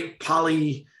great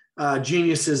poly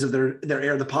geniuses of their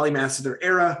era, the polymaths of their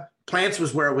era, plants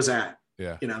was where it was at.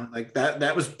 Yeah. You know, like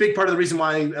that was a big part of the reason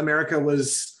why America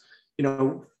was, you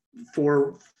know,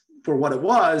 for what it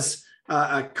was,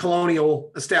 a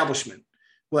colonial establishment,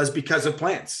 was because of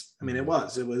plants. I mean, it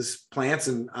was plants,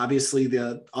 and obviously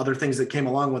the other things that came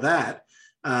along with that.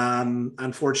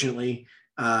 Unfortunately,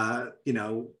 you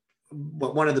know,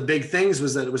 but one of the big things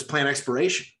was that it was plant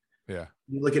exploration. Yeah.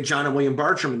 You look at John and William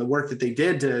Bartram and the work that they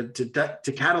did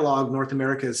to catalog North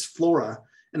America's flora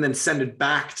and then send it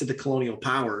back to the colonial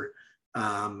power.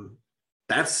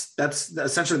 That's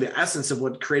essentially the essence of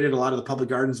what created a lot of the public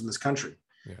gardens in this country.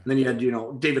 Yeah. And then you had, you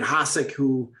know, David Hossick,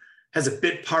 who has a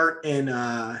bit part in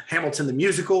Hamilton the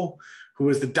musical, who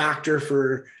was the doctor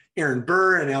for Aaron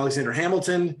Burr and Alexander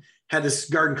Hamilton, had this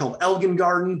garden called Elgin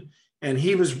Garden. And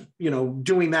he was, you know,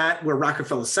 doing that where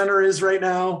Rockefeller Center is right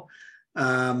now.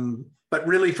 But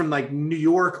really from like New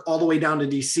York all the way down to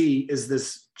DC is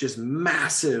this just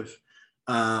massive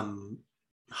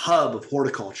hub of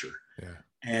horticulture. Yeah.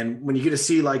 And when you get to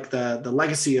see like the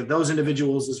legacy of those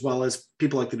individuals, as well as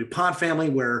people like the DuPont family,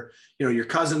 where, you know, your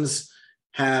cousins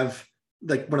have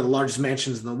like one of the largest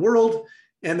mansions in the world,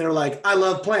 and they're like, I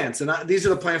love plants, and these are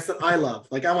the plants that I love.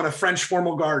 Like, I want a French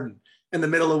formal garden in the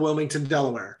middle of Wilmington,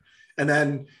 Delaware. And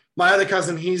then my other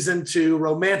cousin, he's into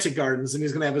romantic gardens, and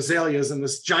he's going to have azaleas and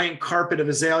this giant carpet of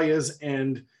azaleas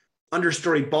and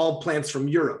understory bulb plants from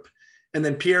Europe. And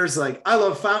then Pierre's like, I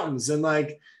love fountains, and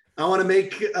like, I want to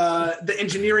make the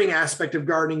engineering aspect of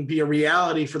gardening be a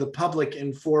reality for the public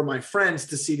and for my friends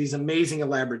to see these amazing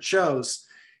elaborate shows.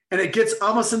 And it gets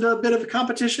almost into a bit of a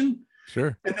competition.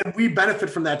 Sure. And then we benefit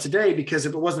from that today, because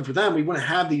if it wasn't for them, we wouldn't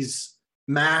have these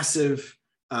massive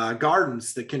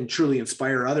gardens that can truly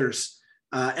inspire others.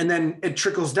 And then it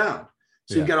trickles down.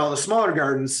 So you've got all the smaller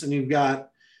gardens, and you've got,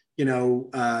 you know,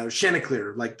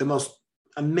 Chanticleer, like the most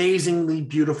amazingly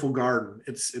beautiful garden.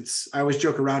 It's I always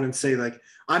joke around and say, like,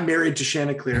 I'm married to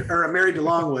Chanticleer, or I'm married to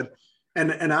Longwood,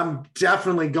 and I'm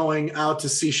definitely going out to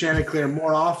see Chanticleer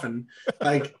more often.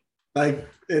 Like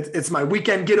it's my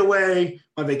weekend getaway,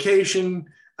 my vacation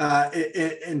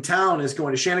in town is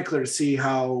going to Chanticleer to see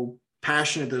how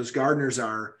passionate those gardeners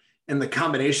are and the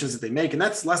combinations that they make. And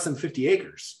that's less than 50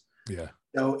 acres. Yeah.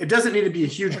 So it doesn't need to be a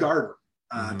huge garden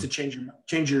to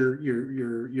change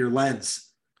your lens.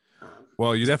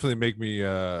 Well, you definitely make me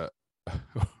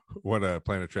want to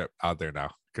plan a trip out there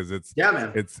now, because it's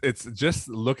just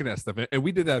looking at stuff. And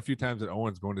we did that a few times at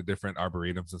Owens, going to different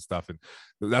arboretums and stuff. And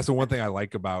that's the one thing I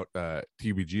like about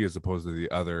TBG as opposed to the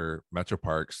other metro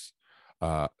parks,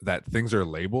 that things are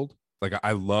labeled. Like,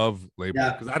 I love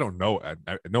labeling, because I don't know,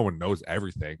 no one knows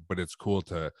everything, but it's cool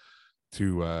to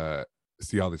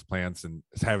see all these plants and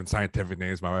having scientific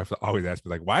names. My wife always asks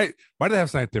me, like, why do they have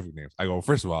scientific names? I go, well,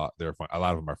 first of all, they're fun. A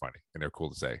lot of them are funny and they're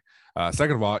cool to say.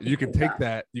 Second of all, you can take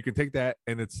that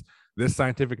and it's, this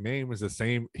scientific name is the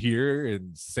same here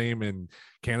and same in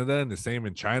Canada and the same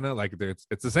in China. Like,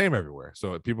 it's the same everywhere.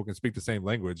 So people can speak the same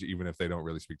language, even if they don't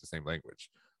really speak the same language.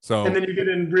 So, and then you get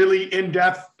in really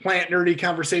in-depth plant nerdy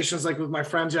conversations. Like with my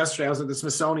friends yesterday, I was at the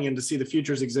Smithsonian to see the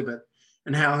Futures exhibit,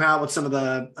 and hang out with some of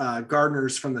the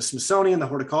gardeners from the Smithsonian, the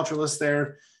horticulturalists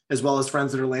there, as well as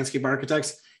friends that are landscape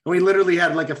architects. And we literally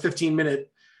had like a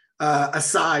 15-minute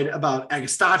aside about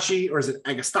Agastache, or is it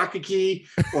Agastaki,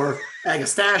 or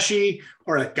Agastache,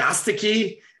 or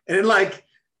Agastaki? And then, like,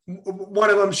 one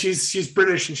of them, she's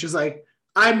British, and she's like,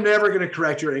 I'm never going to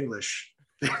correct your English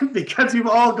because you've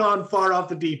all gone far off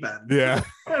the deep end. Yeah.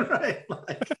 Right.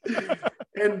 Like,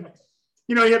 and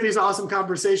you know, you have these awesome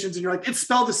conversations, and you're like, it's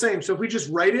spelled the same. So if we just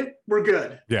write it, we're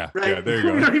good. Yeah. Right. Yeah, there you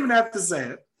go. We don't even have to say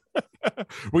it.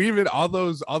 Well, even all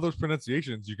those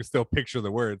pronunciations, you can still picture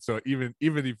the word. So even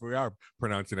if we are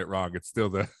pronouncing it wrong, it's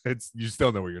still you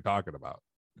still know what you're talking about.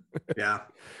 Yeah.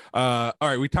 All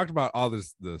right. We talked about all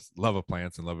this love of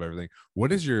plants and love of everything.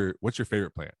 What's your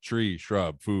favorite plant? Tree,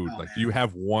 shrub, food? Oh, like, man. Do you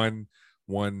have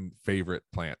one favorite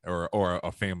plant or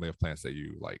a family of plants that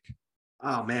you like?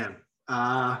 Oh man.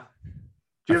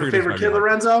 Do you have a favorite kid,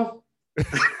 Lorenzo?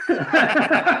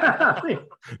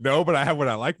 No, but I have what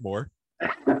I like more.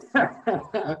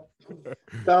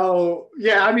 So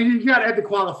yeah, I mean, you got to add the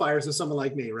qualifiers of someone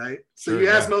like me, right? So sure, you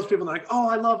ask most people, they're like, oh,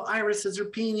 I love irises or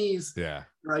peonies. Yeah.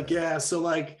 Like, yeah. So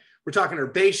like we're talking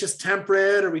herbaceous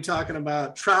temperate? Are we talking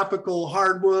about tropical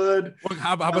hardwood? Well,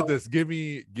 how about this? Give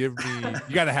me. You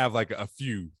got to have like a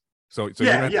few. So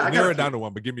yeah, you narrow it down to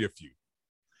one, but give me a few.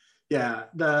 Yeah,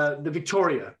 the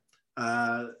Victoria.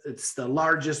 It's the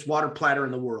largest water platter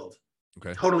in the world.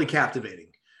 Okay. Totally captivating,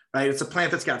 right? It's a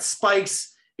plant that's got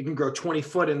spikes. It can grow 20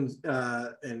 foot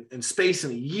in space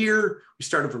in a year. We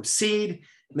started from seed,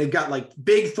 and they've got like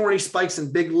big thorny spikes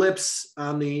and big lips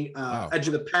on the edge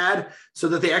of the pad, so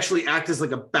that they actually act as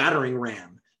like a battering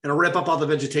ram and rip up all the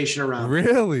vegetation around.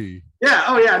 Really? Yeah.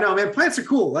 Oh yeah. No, man. Plants are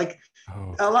cool. Like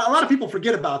a lot of people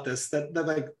forget about this. That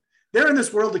like they're in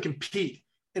this world to compete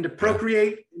and to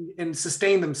procreate and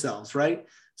sustain themselves, right?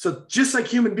 So just like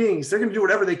human beings, they're going to do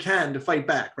whatever they can to fight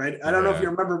back, right? I don't know if you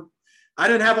remember. I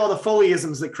didn't have all the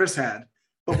Foleyisms that Chris had,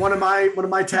 but one of my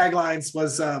taglines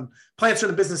was plants are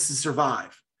in the business to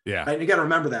survive. Yeah. Right? You got to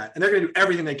remember that. And they're going to do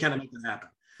everything they can to make that happen.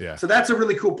 Yeah. So that's a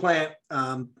really cool plant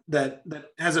that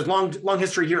has a long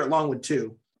history here at Longwood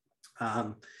too.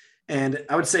 And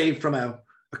I would say from a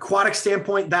aquatic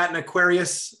standpoint, that and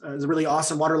Aquarius is a really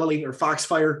awesome water lily or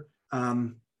foxfire.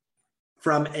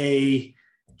 From a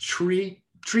tree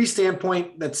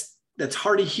standpoint, that's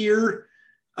hardy here.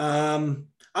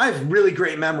 I have really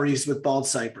great memories with bald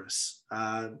cypress.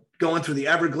 Going through the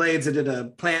Everglades, I did a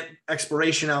plant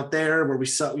exploration out there where we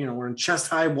saw, we're in chest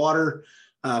high water,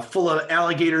 full of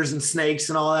alligators and snakes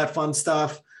and all that fun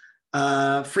stuff.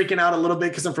 Freaking out a little bit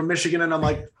because I'm from Michigan and I'm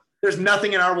like, there's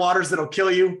nothing in our waters that'll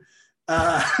kill you.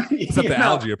 Except the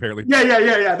algae, apparently.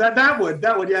 Yeah. That would.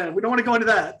 Yeah. We don't want to go into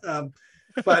that.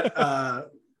 But I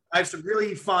have some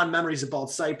really fond memories of bald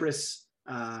cypress.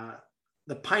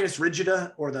 The Pinus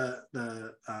rigida, or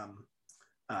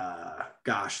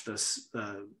this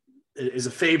is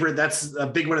a favorite. That's a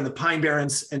big one in the Pine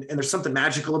Barrens, and there's something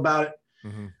magical about it.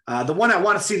 Mm-hmm. The one I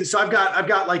want to see. So I've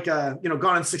got like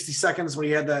Gone in 60 Seconds when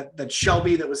he had that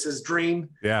Shelby that was his dream.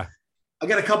 Yeah, I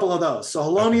got a couple of those. So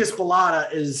Helonius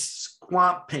ballata is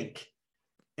swamp pink,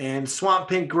 and swamp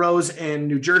pink grows in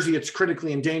New Jersey. It's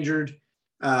critically endangered.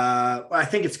 I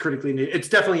think it's it's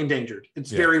definitely endangered.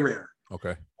 It's very rare.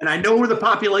 Okay. And I know where the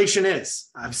population is.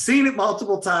 I've seen it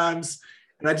multiple times,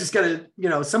 and I just got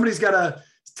to, somebody's got to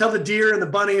tell the deer and the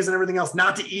bunnies and everything else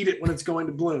not to eat it when it's going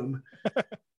to bloom.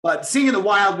 But seeing it in the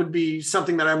wild would be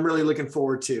something that I'm really looking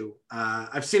forward to.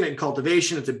 I've seen it in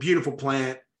cultivation. It's a beautiful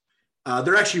plant.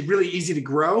 They're actually really easy to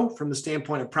grow from the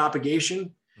standpoint of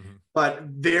propagation, but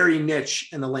very niche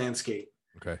in the landscape.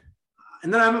 Okay.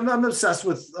 And then I'm obsessed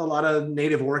with a lot of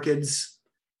native orchids.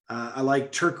 I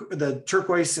like the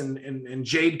turquoise and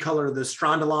jade color of the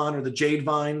strondylon or the jade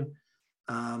vine.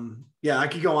 I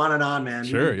could go on and on, man.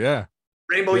 Sure, yeah.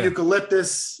 Rainbow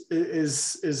eucalyptus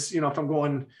is if I'm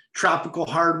going tropical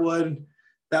hardwood,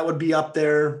 that would be up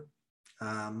there.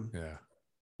 Yeah,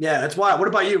 that's wild. What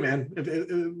about you, man?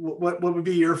 What would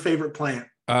be your favorite plant?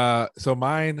 So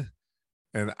mine,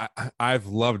 and I've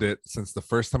loved it since the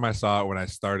first time I saw it when I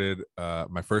started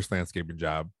my first landscaping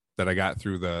job that I got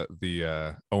through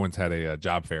the Owens had a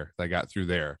job fair that I got through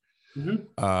there.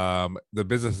 Mm-hmm. The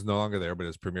business is no longer there, but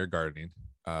it's Premier Gardening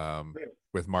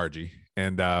with Margie.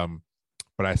 And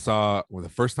but the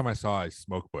first time I saw a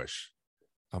smoke bush,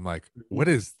 I'm like, what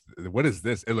is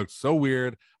this? It looked so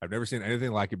weird. I've never seen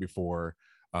anything like it before.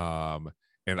 And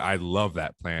I love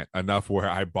that plant enough where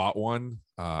I bought one.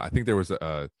 I think there was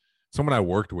someone I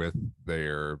worked with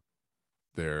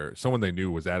someone they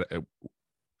knew had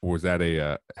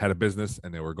a business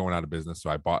and they were going out of business. So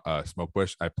I bought a smoke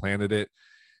bush. I planted it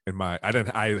I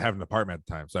have an apartment at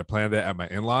the time. So I planted it at my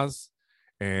in-laws,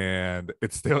 and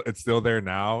it's still there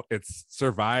now. It's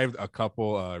survived a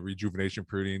couple rejuvenation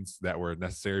prunings that were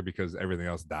necessary because everything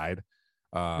else died.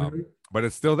 But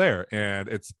it's still there, and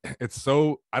it's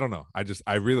so, I don't know.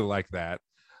 I really like that.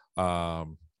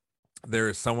 There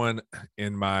is someone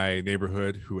in my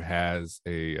neighborhood who has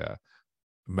a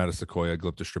Metasequoia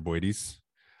glyptostroboides.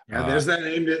 Yeah, there's that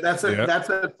name. That's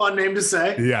a fun name to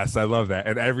say. Yes, I love that.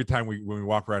 And every time when we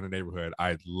walk around the neighborhood,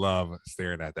 I love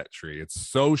staring at that tree. It's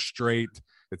so straight.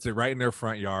 It's right in their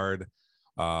front yard.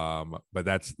 But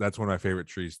that's one of my favorite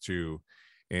trees too.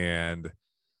 And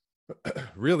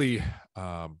really,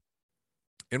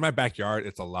 in my backyard,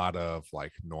 it's a lot of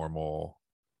like normal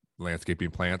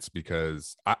landscaping plants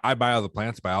because I buy all the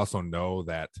plants, but I also know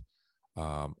that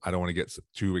I don't want to get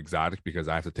too exotic because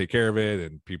I have to take care of it,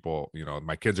 and people,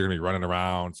 my kids are going to be running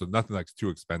around, so nothing that's too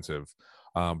expensive.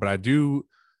 But I do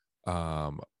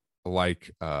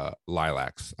like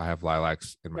lilacs. I have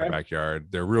lilacs in my backyard.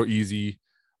 They're real easy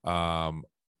to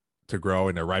to grow,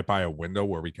 and they're right by a window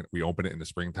where we open it in the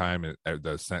springtime and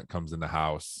the scent comes in the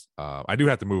house. I do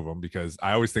have to move them because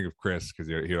I always think of Chris, because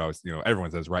he always,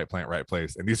 everyone says right plant, right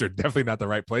place, and these are definitely not the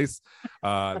right place.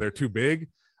 They're too big,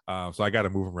 so I got to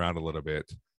move them around a little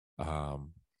bit.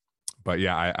 But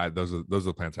yeah, those are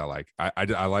the plants I like.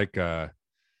 I like.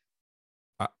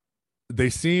 They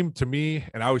seem to me,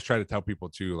 and I always try to tell people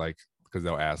too, like, because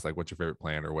they'll ask like, "What's your favorite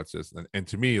plant?" or "What's this?" And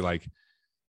to me, like,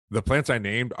 the plants I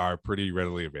named are pretty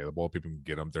readily available. People can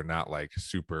get them. They're not like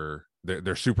super.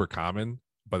 They're super common,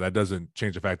 but that doesn't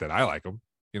change the fact that I like them.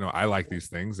 I like these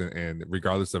things, and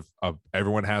regardless of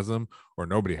everyone has them or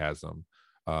nobody has them,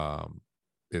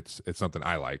 it's something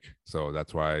I like. So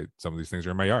that's why some of these things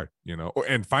are in my yard.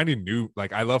 And finding new,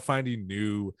 like, I love finding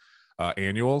new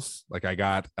annuals. Like, I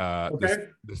got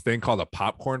this thing called a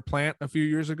popcorn plant a few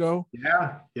years ago.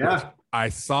 Yeah. I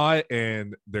saw it,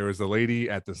 and there was a lady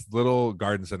at this little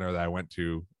garden center that I went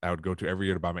to. I would go to every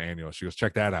year to buy my annual. She goes,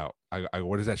 "Check that out." I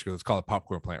what is that? She goes, "It's called a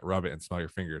popcorn plant. Rub it and smell your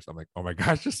fingers." I'm like, "Oh my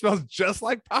gosh, it smells just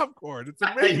like popcorn. It's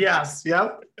amazing." Yes.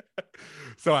 Yep.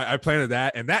 So I planted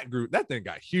that, and that thing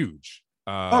got huge.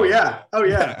 Oh yeah.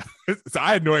 So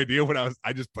I had no idea when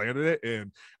I just planted it,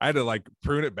 and I had to like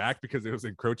prune it back because it was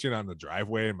encroaching on the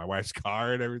driveway and my wife's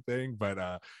car and everything.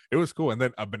 But it was cool. And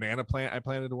then a banana plant I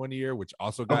planted 1 year, which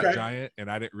also got giant, and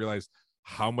I didn't realize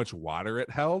how much water it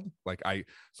held.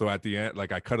 So at the end,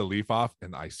 like, I cut a leaf off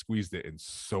and I squeezed it, and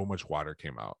so much water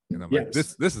came out. And I'm like,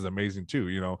 this is amazing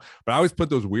too, But I always put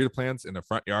those weird plants in the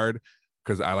front yard,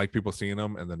 because I like people seeing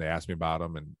them, and then they ask me about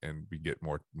them, and we get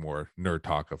more nerd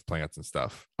talk of plants and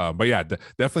stuff. But yeah,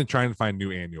 definitely trying to find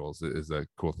new annuals is a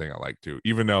cool thing I like too.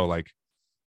 Even though like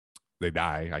they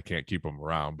die, I can't keep them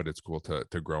around, but it's cool to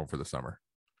grow them for the summer.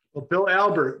 Well, Bill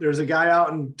Albert, there's a guy out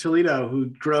in Toledo who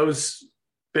grows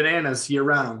bananas year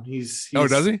round. He's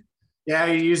does he? Yeah,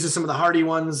 he uses some of the hardy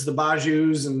ones, the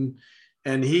Bajus,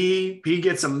 and he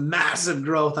gets a massive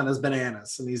growth on his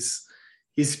bananas, and he's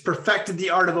perfected the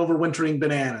art of overwintering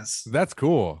bananas. That's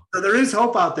cool. So there is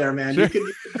hope out there, man. Sure. You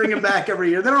can bring them back every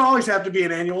year. They don't always have to be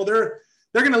an annual. They're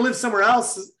going to live somewhere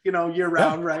else, year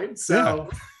round, right? So.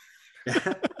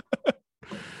 Yeah.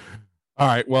 All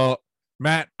right. Well,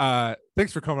 Matt,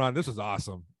 thanks for coming on. This was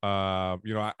awesome.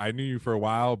 I knew you for a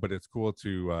while, but it's cool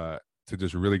to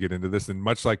just really get into this. And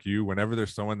much like you, whenever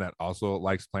there's someone that also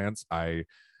likes plants, I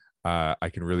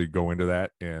can really go into that,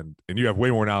 and you have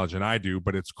way more knowledge than I do,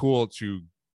 but it's cool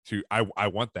I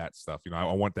want that stuff.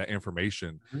 I want that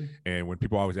information. Mm-hmm. And when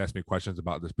people always ask me questions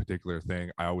about this particular thing,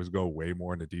 I always go way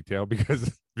more into detail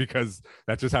because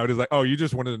that's just how it is. Like, oh, you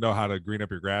just wanted to know how to green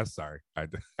up your grass. Sorry.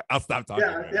 I'll stop talking.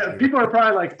 Yeah. People are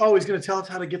probably like, oh, he's going to tell us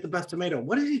how to get the best tomato.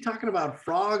 What is he talking about?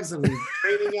 Frogs and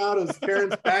training out his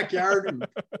parents' backyard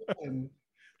and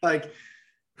like,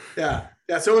 yeah.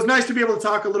 So it was nice to be able to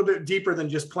talk a little bit deeper than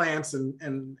just plants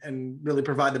and really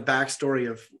provide the backstory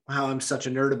of how I'm such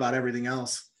a nerd about everything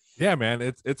else. Yeah, man,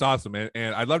 it's awesome,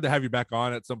 and I'd love to have you back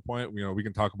on at some point. We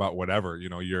can talk about whatever.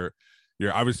 You're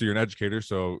obviously you're an educator,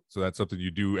 so that's something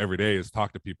you do every day is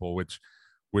talk to people, which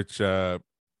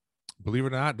believe it or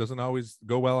not doesn't always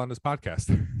go well on this podcast.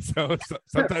 so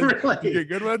sometimes really? You get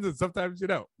good ones and sometimes you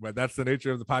don't. But that's the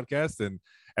nature of the podcast, and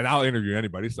I'll interview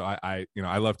anybody. So I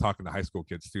love talking to high school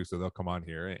kids too. So they'll come on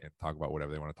here and talk about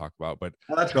whatever they want to talk about. But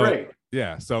that's great.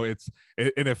 Yeah. So and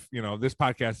if this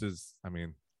podcast is,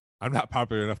 I'm not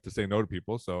popular enough to say no to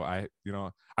people. So I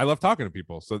love talking to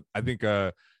people. So I think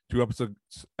 2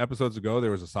 episodes ago, there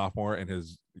was a sophomore and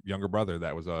his younger brother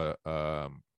that was a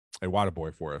water boy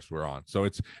for us. We're on. So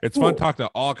it's cool. Fun talking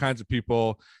to all kinds of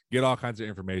people, get all kinds of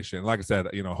information. Like I said,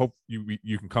 hope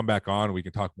you can come back on and we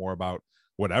can talk more about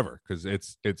whatever, because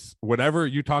it's whatever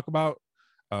you talk about.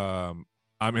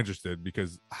 I'm interested,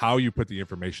 because how you put the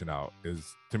information out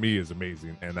to me is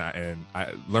amazing. And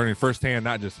I learning firsthand,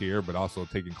 not just here, but also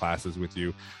taking classes with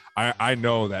you. I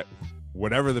know that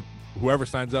whoever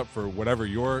signs up for whatever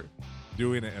you're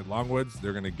doing at Longwoods,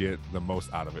 they're going to get the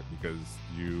most out of it, because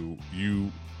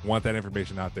you want that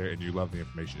information out there and you love the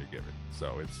information you're giving.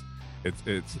 So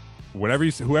it's whatever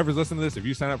whoever's listening to this, if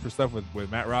you sign up for stuff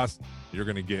with Matt Ross, you're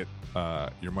going to get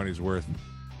your money's worth,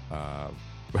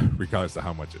 regardless of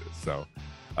how much it is. So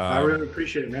I really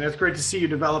appreciate it, man. It's great to see you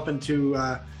develop into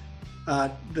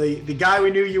the guy we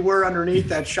knew you were underneath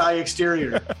that shy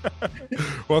exterior.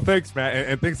 Well, thanks, Matt,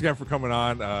 and thanks again for coming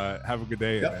on. Have a good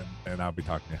day. Yep. and I'll be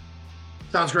talking to you.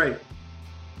 Sounds great.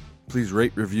 Please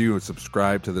rate, review, and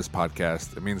subscribe to this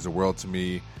podcast. It means the world to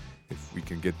me. If we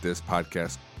can get this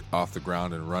podcast off the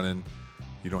ground and running,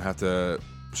 you don't have to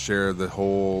share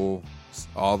all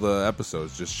the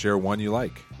episodes. Just share one you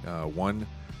like. One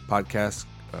podcast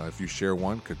if you share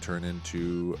one, could turn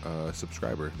into a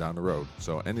subscriber down the road.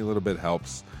 So any little bit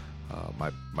helps.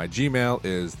 My Gmail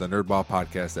is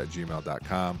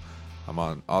thenerdballpodcast@gmail.com. I'm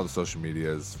on all the social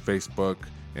medias, Facebook,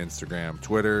 Instagram,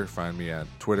 Twitter. Find me at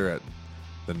Twitter at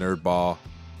the Nerdball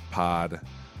Pod.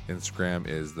 Instagram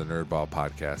is the Nerdball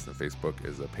Podcast, and Facebook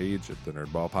is a page at the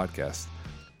Nerdball Podcast.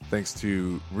 Thanks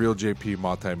to Real JP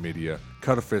Multimedia,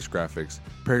 Cuttlefish Graphics,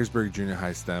 Perrysburg Junior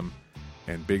High STEM,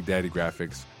 and Big Daddy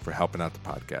Graphics for helping out the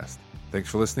podcast. Thanks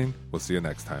for listening. We'll see you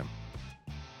next time.